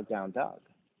 chaturanga dog, down dog.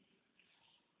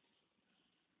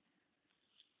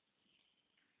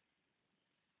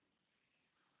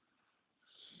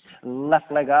 Left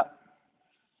leg up,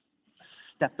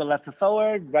 step the left foot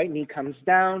forward, right knee comes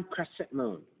down, crescent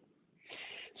moon.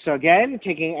 So again,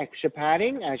 taking extra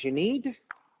padding as you need,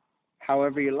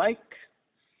 however you like.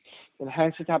 Then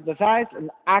hands to top of the thighs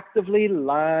and actively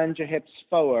lunge your hips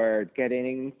forward,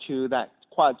 getting into that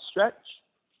quad stretch.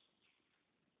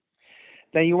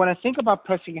 Then you want to think about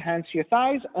pressing your hands to your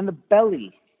thighs and the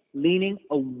belly, leaning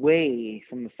away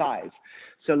from the thighs.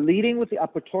 So leading with the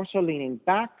upper torso, leaning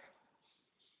back,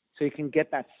 so you can get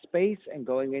that space and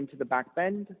going into the back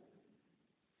bend.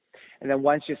 And then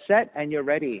once you're set and you're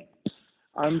ready,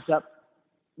 arms up,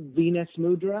 Venus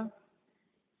Mudra.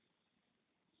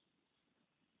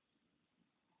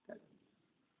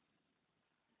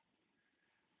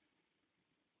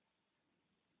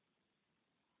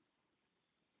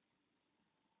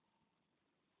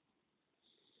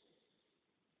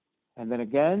 And then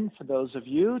again, for those of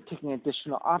you taking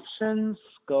additional options,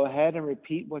 go ahead and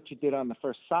repeat what you did on the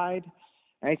first side.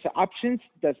 Right? So options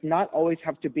does not always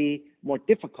have to be more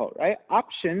difficult, right?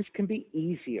 Options can be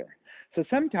easier. So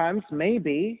sometimes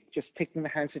maybe just taking the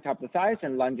hands to the top of the thighs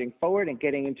and lunging forward and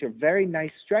getting into a very nice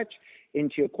stretch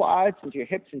into your quads, into your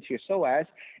hips, into your psoas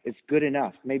is good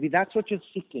enough. Maybe that's what you're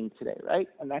seeking today, right?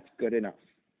 And that's good enough.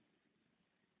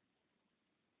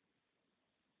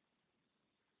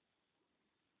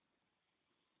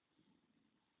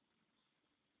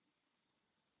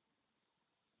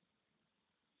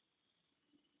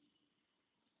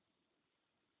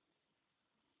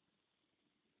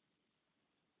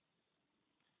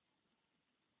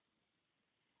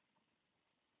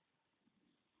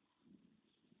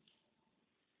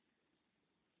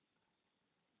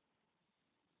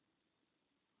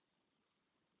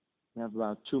 We have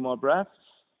about 2 more breaths.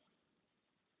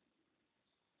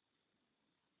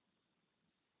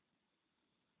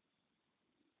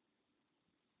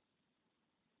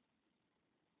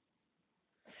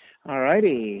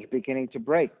 Alrighty, beginning to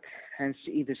break. Hands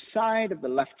to either side of the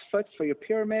left foot for your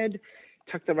pyramid.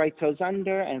 Tuck the right toes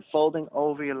under and folding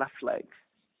over your left leg.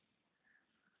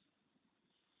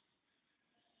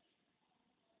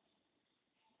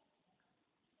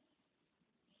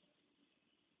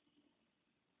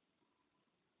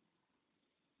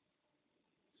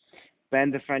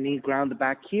 Bend the front knee, ground the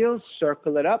back heel,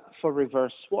 circle it up for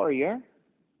reverse warrior.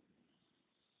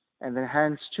 And then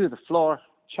hands to the floor,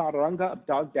 chaturanga,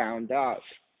 dog down dog.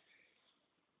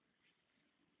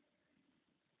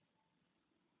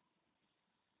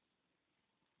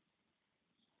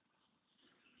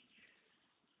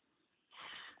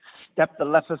 Step the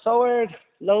left foot forward,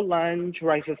 low lunge,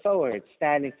 right foot forward,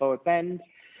 standing forward bend.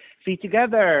 Feet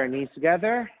together, knees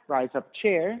together, rise up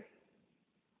chair.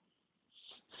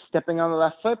 Stepping on the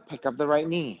left foot, pick up the right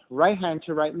knee. Right hand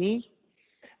to right knee,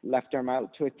 left arm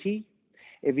out to a T.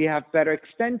 If you have better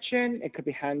extension, it could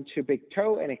be hand to big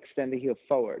toe and extend the heel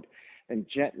forward. Then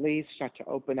gently start to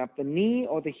open up the knee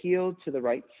or the heel to the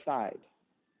right side.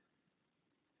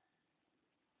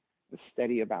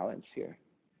 Steady your balance here.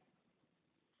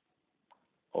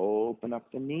 Open up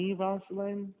the knee,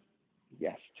 Rosalind.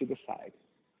 Yes, to the side.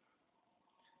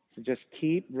 So just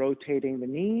keep rotating the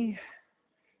knee.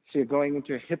 So you're going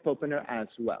into a hip opener as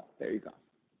well. There you go.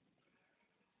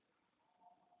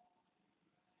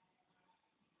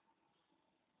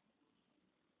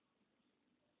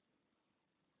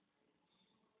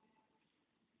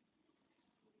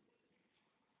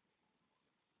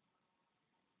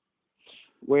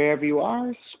 Wherever you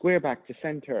are, square back to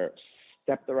center.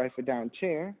 Step the right foot down,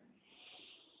 chair.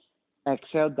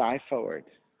 Exhale, dive forward.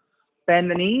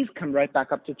 Bend the knees, come right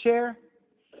back up to chair.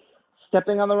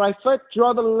 Stepping on the right foot,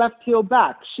 draw the left heel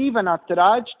back. Shiva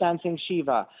Nattaraj, dancing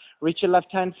Shiva. Reach your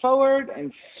left hand forward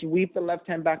and sweep the left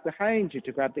hand back behind you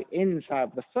to grab the inside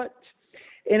of the foot.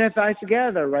 Inner thighs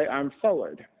together, right arm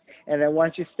forward. And then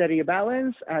once you steady your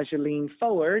balance, as you lean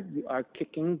forward, you are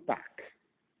kicking back.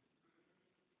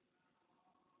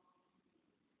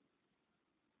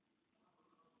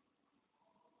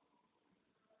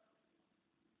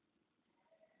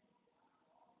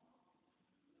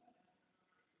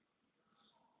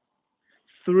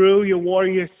 Through your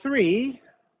warrior three,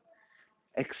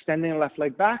 extending the left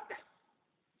leg back,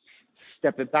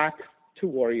 step it back to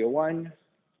warrior one.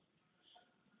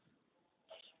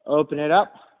 Open it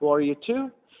up, warrior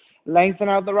two. Lengthen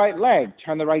out the right leg,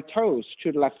 turn the right toes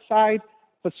to the left side,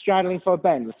 foot straddling for a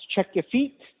bend. Let's check your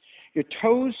feet. Your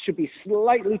toes should be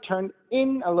slightly turned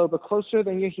in a little bit closer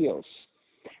than your heels.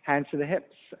 Hands to the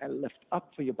hips and lift up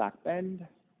for your back bend.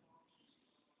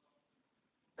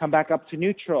 Come back up to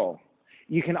neutral.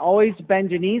 You can always bend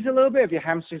your knees a little bit if your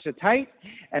hamstrings are tight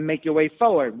and make your way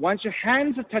forward. Once your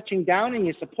hands are touching down and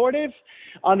you're supportive,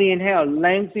 on the inhale,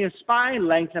 lengthen your spine,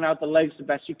 lengthen out the legs the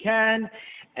best you can.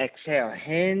 Exhale,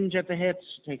 hinge at the hips,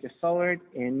 take it forward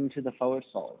into the forward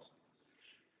fold.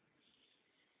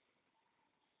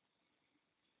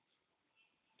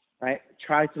 Right?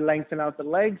 Try to lengthen out the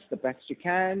legs the best you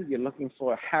can. You're looking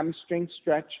for a hamstring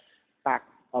stretch, back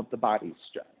of the body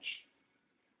stretch.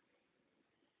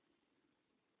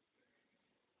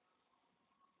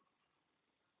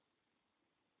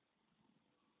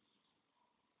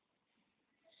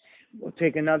 We'll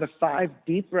take another 5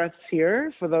 deep breaths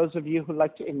here. For those of you who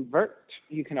like to invert,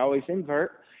 you can always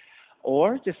invert.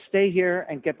 Or just stay here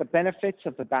and get the benefits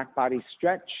of the back body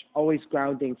stretch, always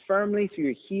grounding firmly through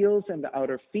your heels and the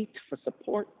outer feet for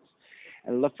support.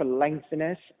 And look for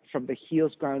lengthiness from the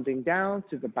heels grounding down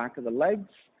to the back of the legs,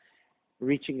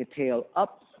 reaching the tail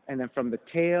up, and then from the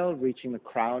tail, reaching the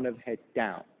crown of the head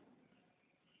down.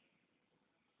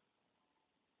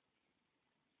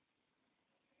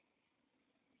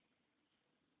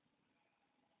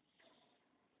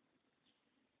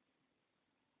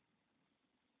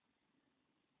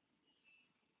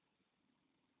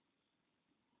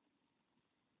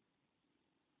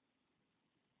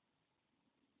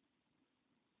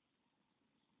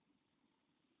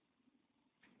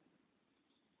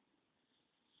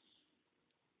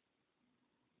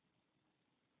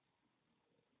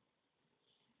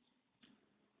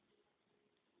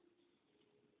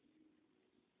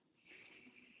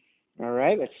 All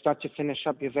right, let's start to finish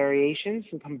up your variations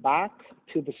and come back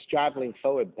to the straddling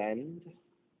forward bend.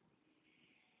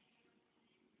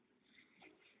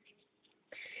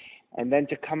 And then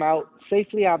to come out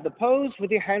safely out of the pose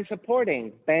with your hands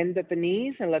supporting. Bend at the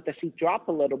knees and let the feet drop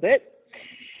a little bit.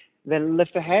 Then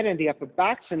lift the head and the upper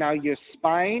back. So now your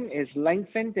spine is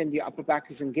lengthened and your upper back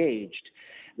is engaged.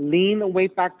 Lean the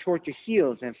weight back toward your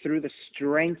heels and through the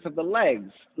strength of the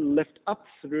legs. Lift up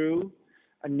through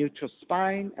a neutral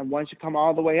spine. And once you come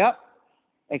all the way up,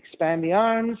 expand the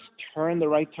arms. Turn the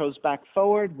right toes back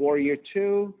forward. Warrior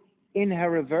two. Inhale,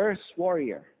 reverse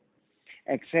warrior.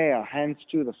 Exhale, hands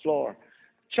to the floor.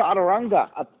 Chaturanga,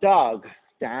 up dog,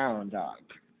 down dog.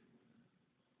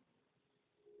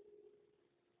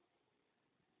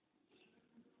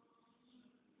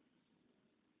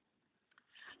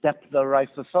 Step the right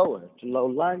foot forward, low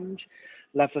lunge,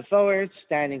 left foot forward,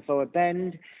 standing forward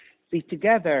bend, feet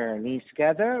together, knees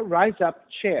together, rise up,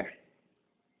 chair.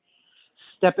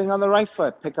 Stepping on the right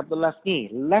foot, pick up the left knee,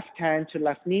 left hand to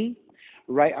left knee,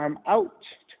 right arm out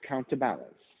to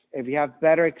counterbalance. If you have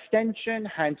better extension,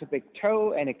 hand to big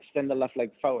toe and extend the left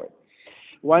leg forward.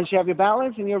 Once you have your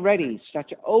balance and you're ready, start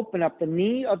to open up the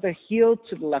knee or the heel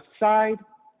to the left side.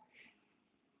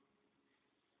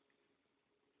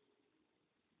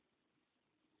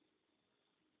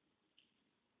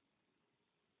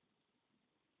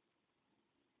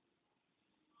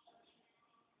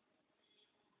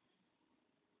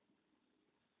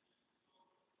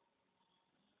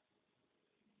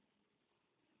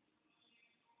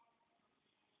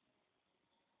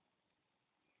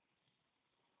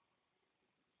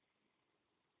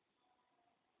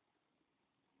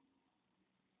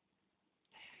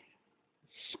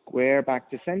 Square back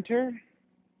to center.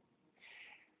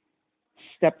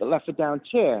 Step the left foot down,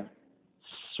 chair.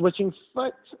 Switching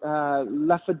foot,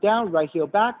 left foot down, right heel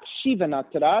back, Shiva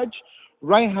Nataraj.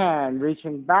 Right hand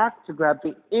reaching back to grab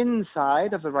the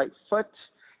inside of the right foot,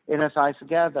 inner thighs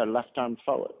together, left arm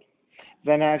forward.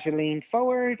 Then as you lean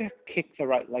forward, kick the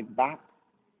right leg back.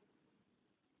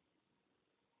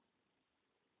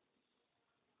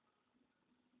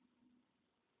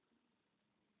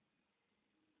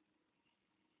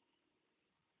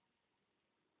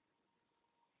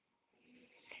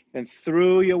 Then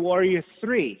through your warrior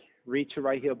three, reach your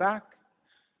right heel back.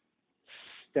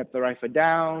 Step the right foot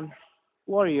down,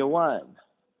 warrior one.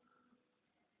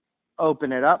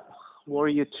 Open it up,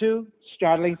 warrior two,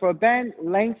 straddling for a bend,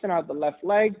 lengthen out the left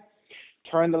leg,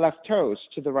 turn the left toes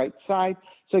to the right side.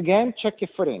 So again, check your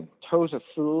footing. Toes are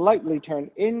slightly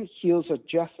turned in, heels are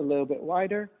just a little bit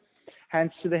wider.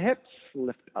 Hands to the hips,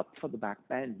 lift up for the back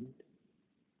bend.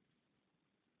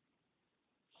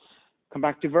 Come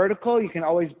back to vertical. You can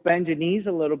always bend your knees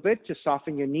a little bit to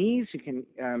soften your knees. You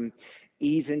can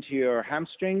ease into your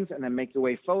hamstrings and then make your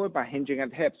way forward by hinging at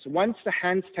the hips. Once the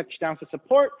hands touch down for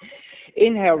support,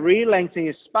 inhale, re-lengthen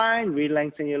your spine,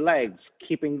 re-lengthen your legs.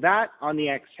 Keeping that on the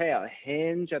exhale,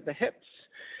 hinge at the hips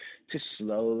to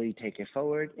slowly take it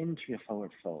forward into your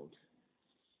forward fold.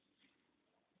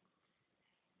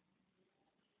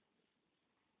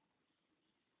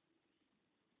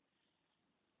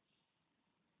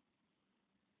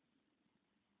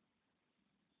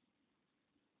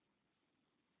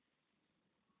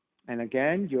 And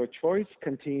again, your choice.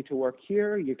 Continue to work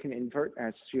here. You can invert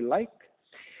as you like.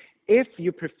 If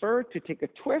you prefer to take a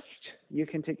twist, you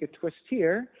can take a twist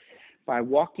here by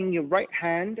walking your right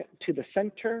hand to the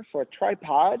center for a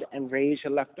tripod and raise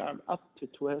your left arm up to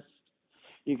twist.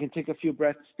 You can take a few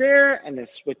breaths there and then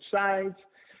switch sides,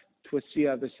 twist the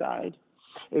other side.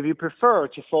 If you prefer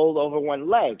to fold over one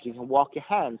leg, you can walk your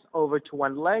hands over to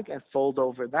one leg and fold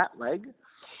over that leg.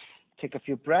 Take a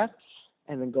few breaths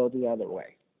and then go the other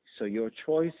way. So your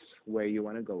choice where you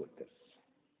want to go with this.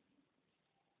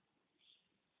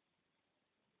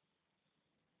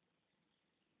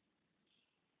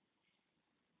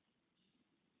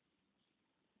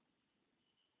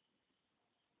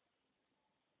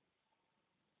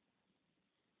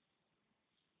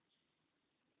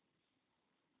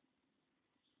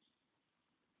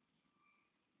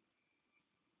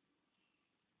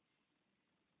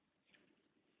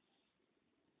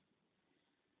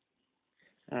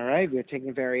 All right, we're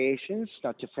taking variations.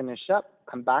 Start to finish up.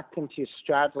 Come back into your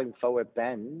straddling forward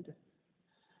bend.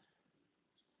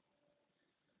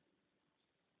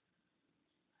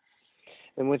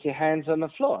 And with your hands on the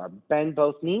floor, bend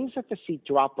both knees, let the feet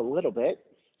drop a little bit.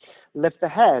 Lift the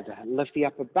head, lift the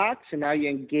upper back. So now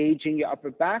you're engaging your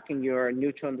upper back and you're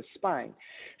neutral in the spine.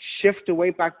 Shift the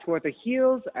weight back toward the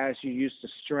heels as you use the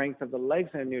strength of the legs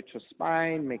and a neutral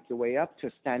spine. Make your way up to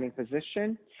a standing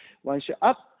position. Once you're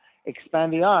up,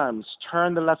 expand the arms.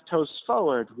 Turn the left toes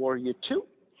forward. Warrior two.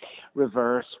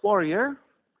 Reverse warrior.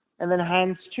 And then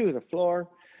hands to the floor.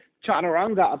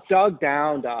 Chaturanga, up dog,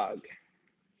 down dog.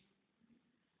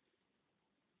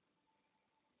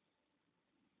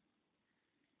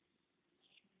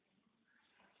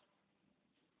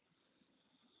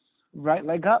 Right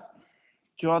leg up.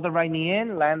 Draw the right knee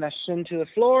in, land the shin to the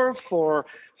floor for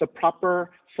the proper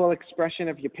full expression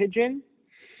of your pigeon.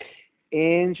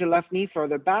 Inch your left knee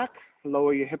further back,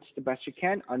 lower your hips the best you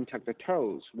can, untuck the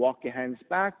toes. Walk your hands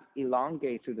back,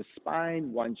 elongate through the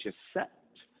spine once you're set.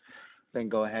 Then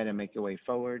go ahead and make your way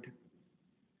forward.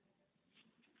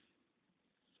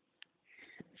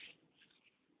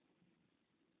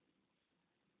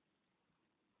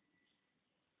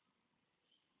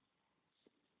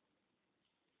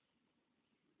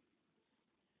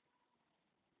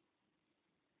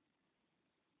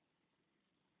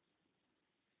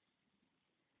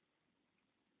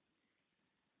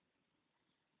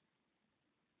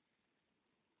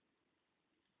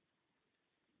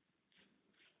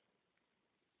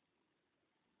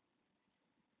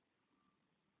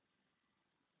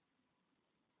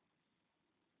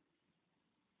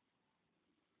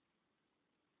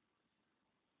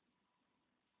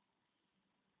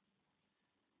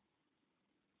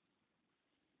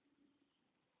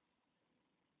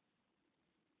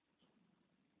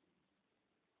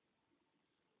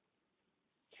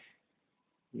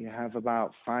 You have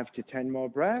about 5 to 10 more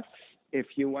breaths. If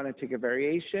you want to take a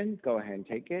variation, go ahead and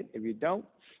take it. If you don't,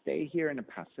 stay here in a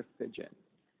passive pigeon.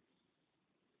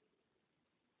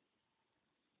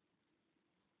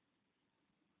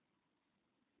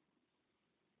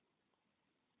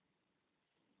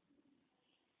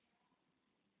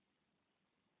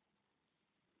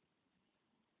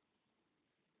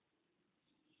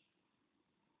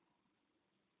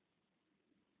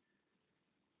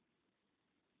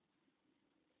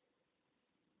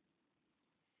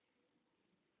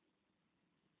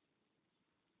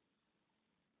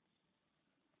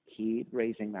 Keep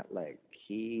raising that leg.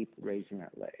 Keep raising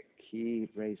that leg.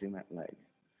 Keep raising that leg.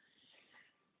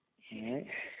 Alright.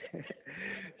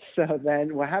 So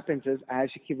then what happens is as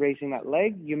you keep raising that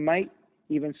leg, you might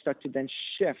even start to then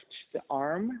shift the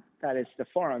arm, that is the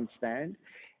forearm stand,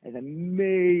 and then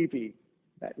maybe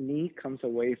that knee comes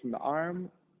away from the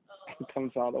arm and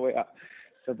comes all the way up.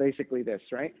 So basically this,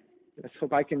 right? Let's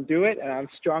hope I can do it and I'm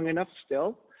strong enough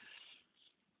still.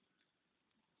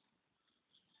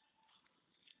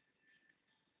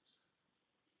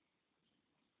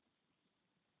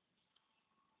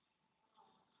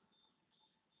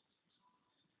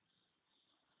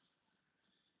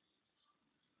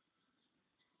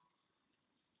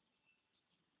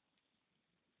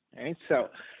 Right? So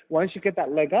once you get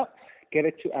that leg up, get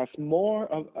it to as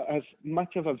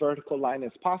much of a vertical line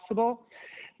as possible.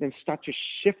 Then start to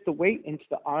shift the weight into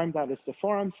the arm that is the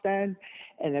forearm stand,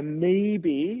 and then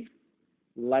maybe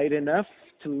light enough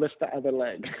to lift the other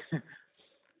leg.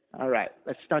 All right,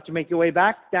 let's start to make your way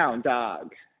back. Down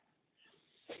dog.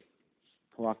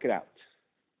 Walk it out.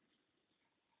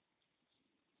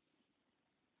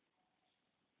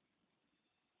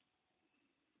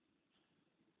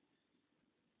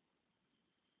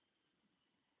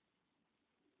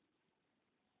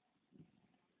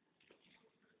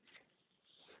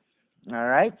 All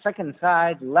right, second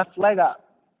side, left leg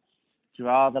up.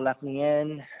 Draw the left knee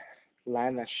in,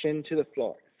 land the shin to the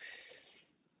floor.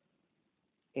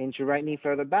 Inch your right knee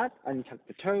further back, untuck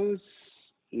the toes,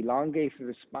 elongate through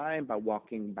the spine by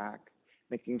walking back,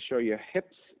 making sure your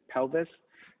hips, pelvis,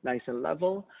 nice and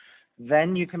level.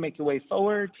 Then you can make your way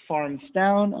forward, forearms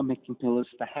down, or making pillows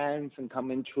to the hands and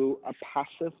come into a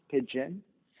passive pigeon.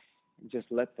 Just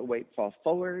let the weight fall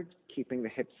forward, keeping the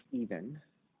hips even.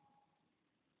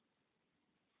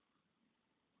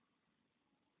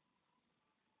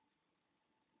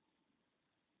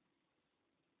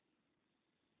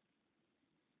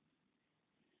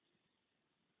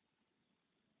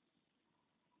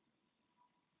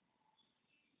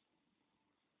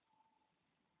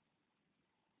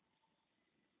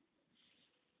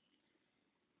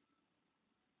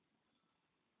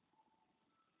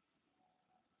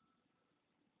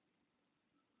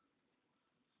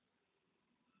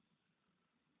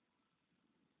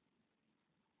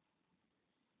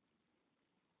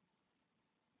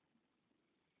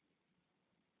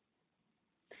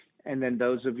 And then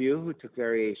those of you who took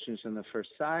variations on the first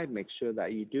side, make sure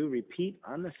that you do repeat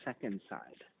on the second side.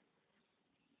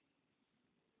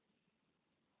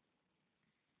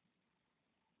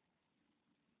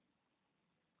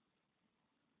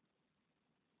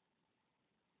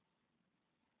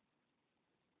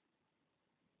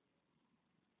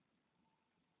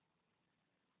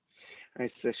 All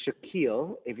right, so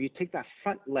Shaquille, if you take that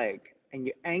front leg and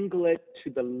you angle it to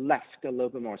the left a little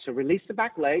bit more. So release the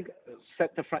back leg,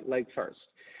 set the front leg first.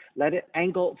 Let it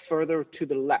angle further to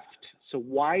the left. So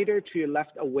wider to your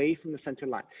left away from the center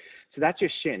line. So that's your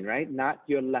shin, right? Not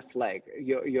your left leg,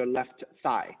 your left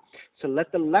thigh. So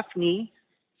let the left knee,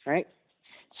 right?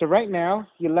 So right now,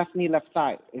 your left knee, left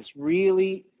thigh is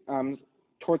really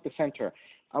toward the center.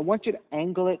 I want you to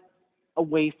angle it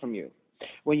away from you.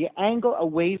 When you angle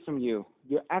away from you,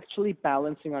 you're actually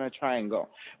balancing on a triangle.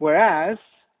 Whereas,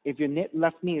 if your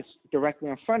left knee is directly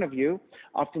in front of you,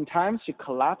 oftentimes you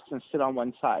collapse and sit on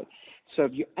one side. So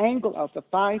if you angle out the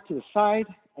thigh to the side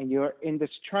and you're in this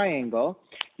triangle,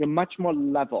 you're much more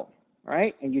level,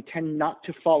 right? And you tend not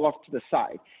to fall off to the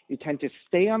side. You tend to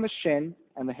stay on the shin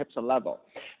and the hips are level.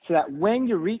 So that when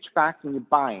you reach back and you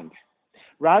bind,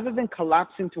 rather than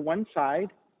collapsing to one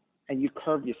side and you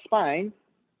curve your spine,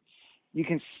 you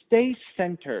can stay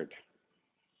centered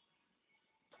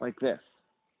like this.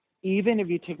 Even if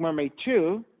you take Mermaid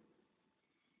 2,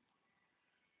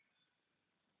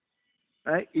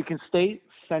 right, you can stay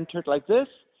centered like this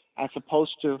as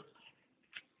opposed to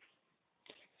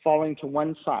falling to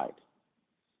one side.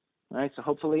 All right, so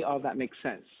hopefully all that makes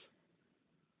sense.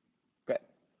 Good,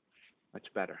 much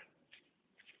better.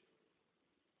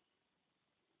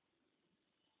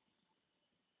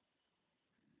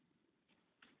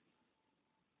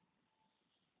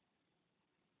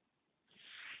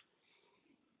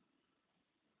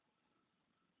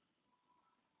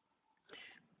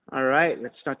 All right,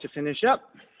 let's start to finish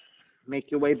up. Make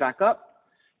your way back up.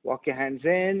 Walk your hands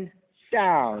in.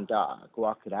 Down dog.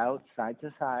 Walk it out side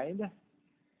to side.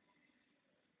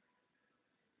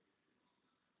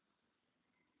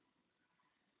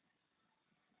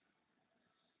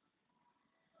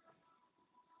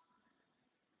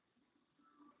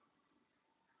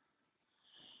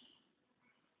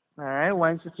 All right,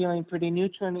 once you're feeling pretty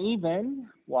neutral and even,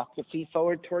 walk your feet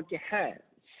forward toward your hands.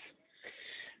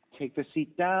 Take the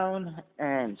seat down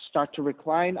and start to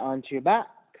recline onto your back.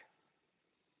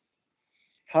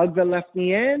 Hug the left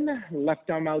knee in,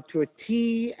 left arm out to a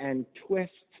T, and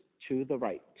twist to the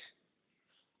right.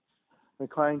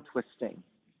 Recline twisting.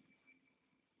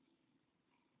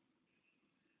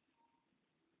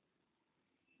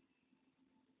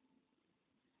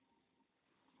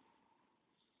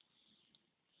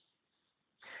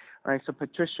 All right, so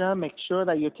Patricia, make sure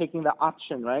that you're taking the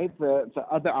option, right? The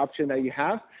other option that you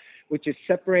have, which is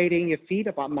separating your feet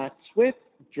about max width,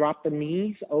 drop the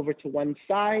knees over to one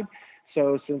side.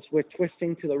 So since we're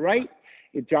twisting to the right,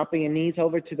 you're dropping your knees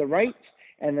over to the right,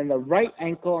 and then the right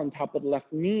ankle on top of the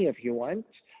left knee if you want,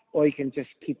 or you can just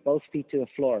keep both feet to the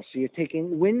floor. So you're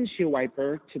taking windshield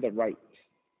wiper to the right.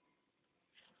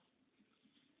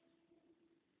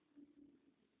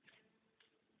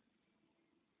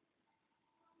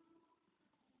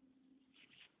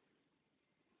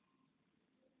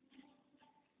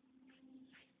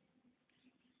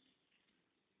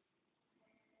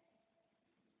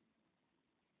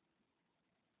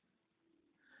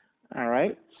 All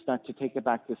right, start to take it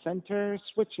back to center,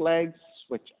 switch legs,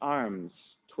 switch arms,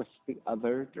 twist the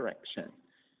other direction.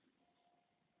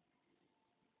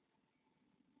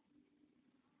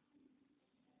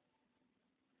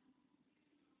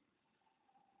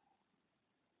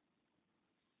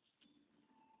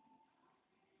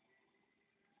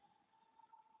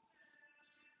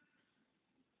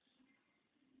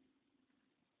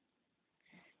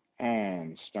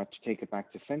 And start to take it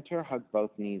back to center, hug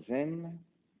both knees in.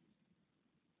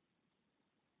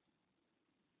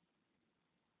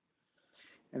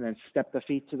 And then step the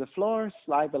feet to the floor,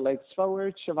 slide the legs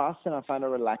forward, Shavasana, final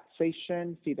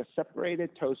relaxation, feet are separated,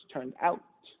 toes turned out.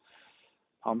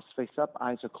 Palms face up,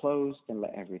 eyes are closed, and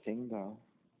let everything go.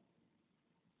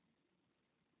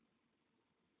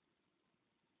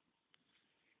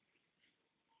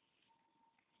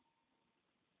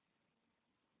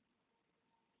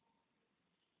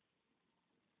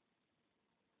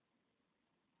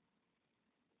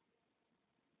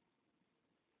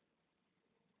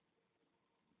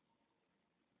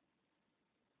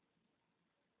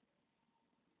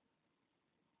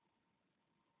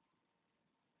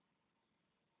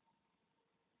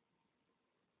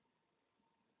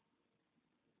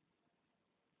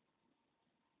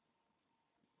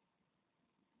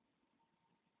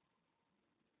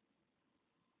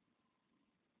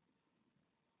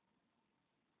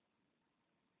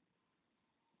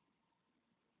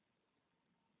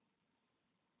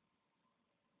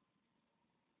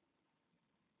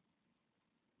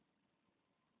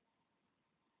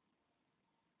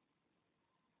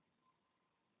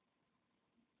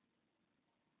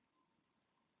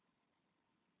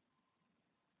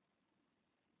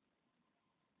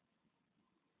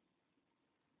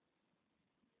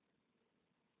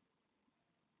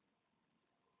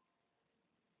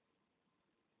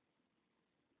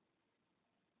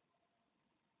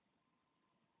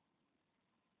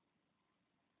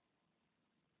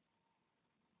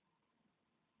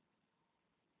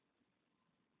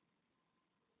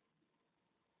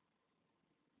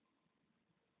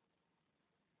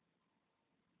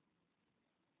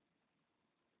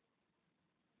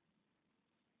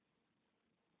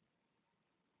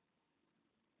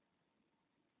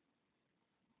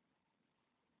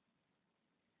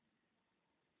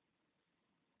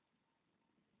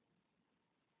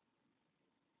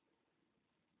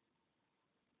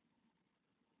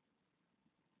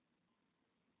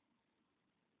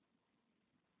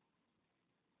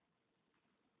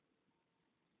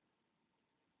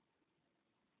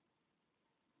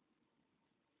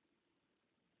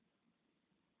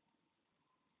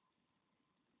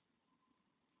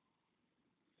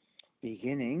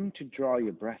 Beginning to draw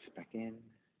your breath back in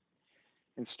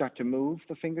and start to move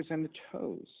the fingers and the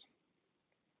toes.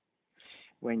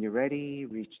 When you're ready,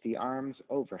 reach the arms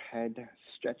overhead,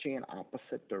 stretching in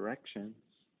opposite directions.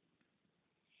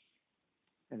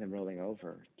 And then rolling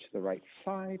over to the right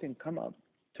side and come up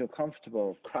to a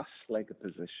comfortable cross-legged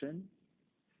position.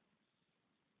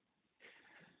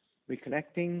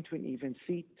 Reconnecting to an even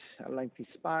seat, a lengthy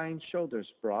spine, shoulders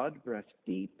broad, breath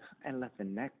deep, and let the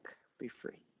neck be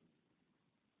free.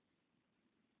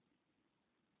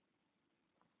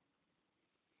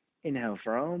 Inhale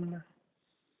for Om.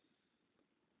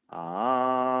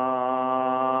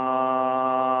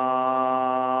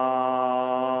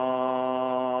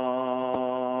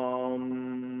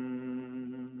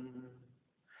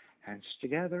 Hands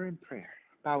together in prayer,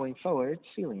 bowing forward,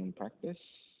 sealing in practice.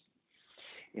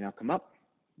 Now come up.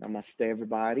 Namaste,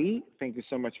 everybody. Thank you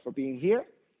so much for being here.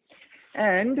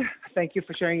 And thank you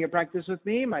for sharing your practice with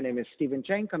me. My name is Stephen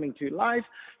Cheng, coming to you live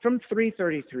from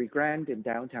 333 Grand in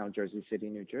downtown Jersey City,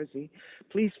 New Jersey.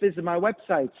 Please visit my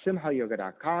website,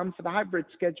 simhayoga.com, for the hybrid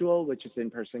schedule, which is in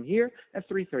person here at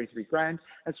 333 Grand,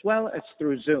 as well as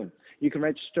through Zoom. You can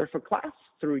register for class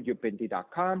through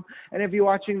upindi.com. And if you're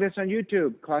watching this on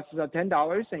YouTube, classes are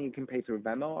 $10, and you can pay through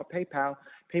Venmo or PayPal.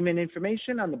 Payment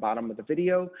information on the bottom of the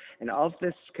video, and all of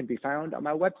this can be found on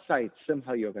my website,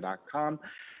 simhayoga.com.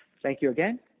 Thank you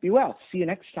again. Be well. See you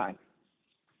next time.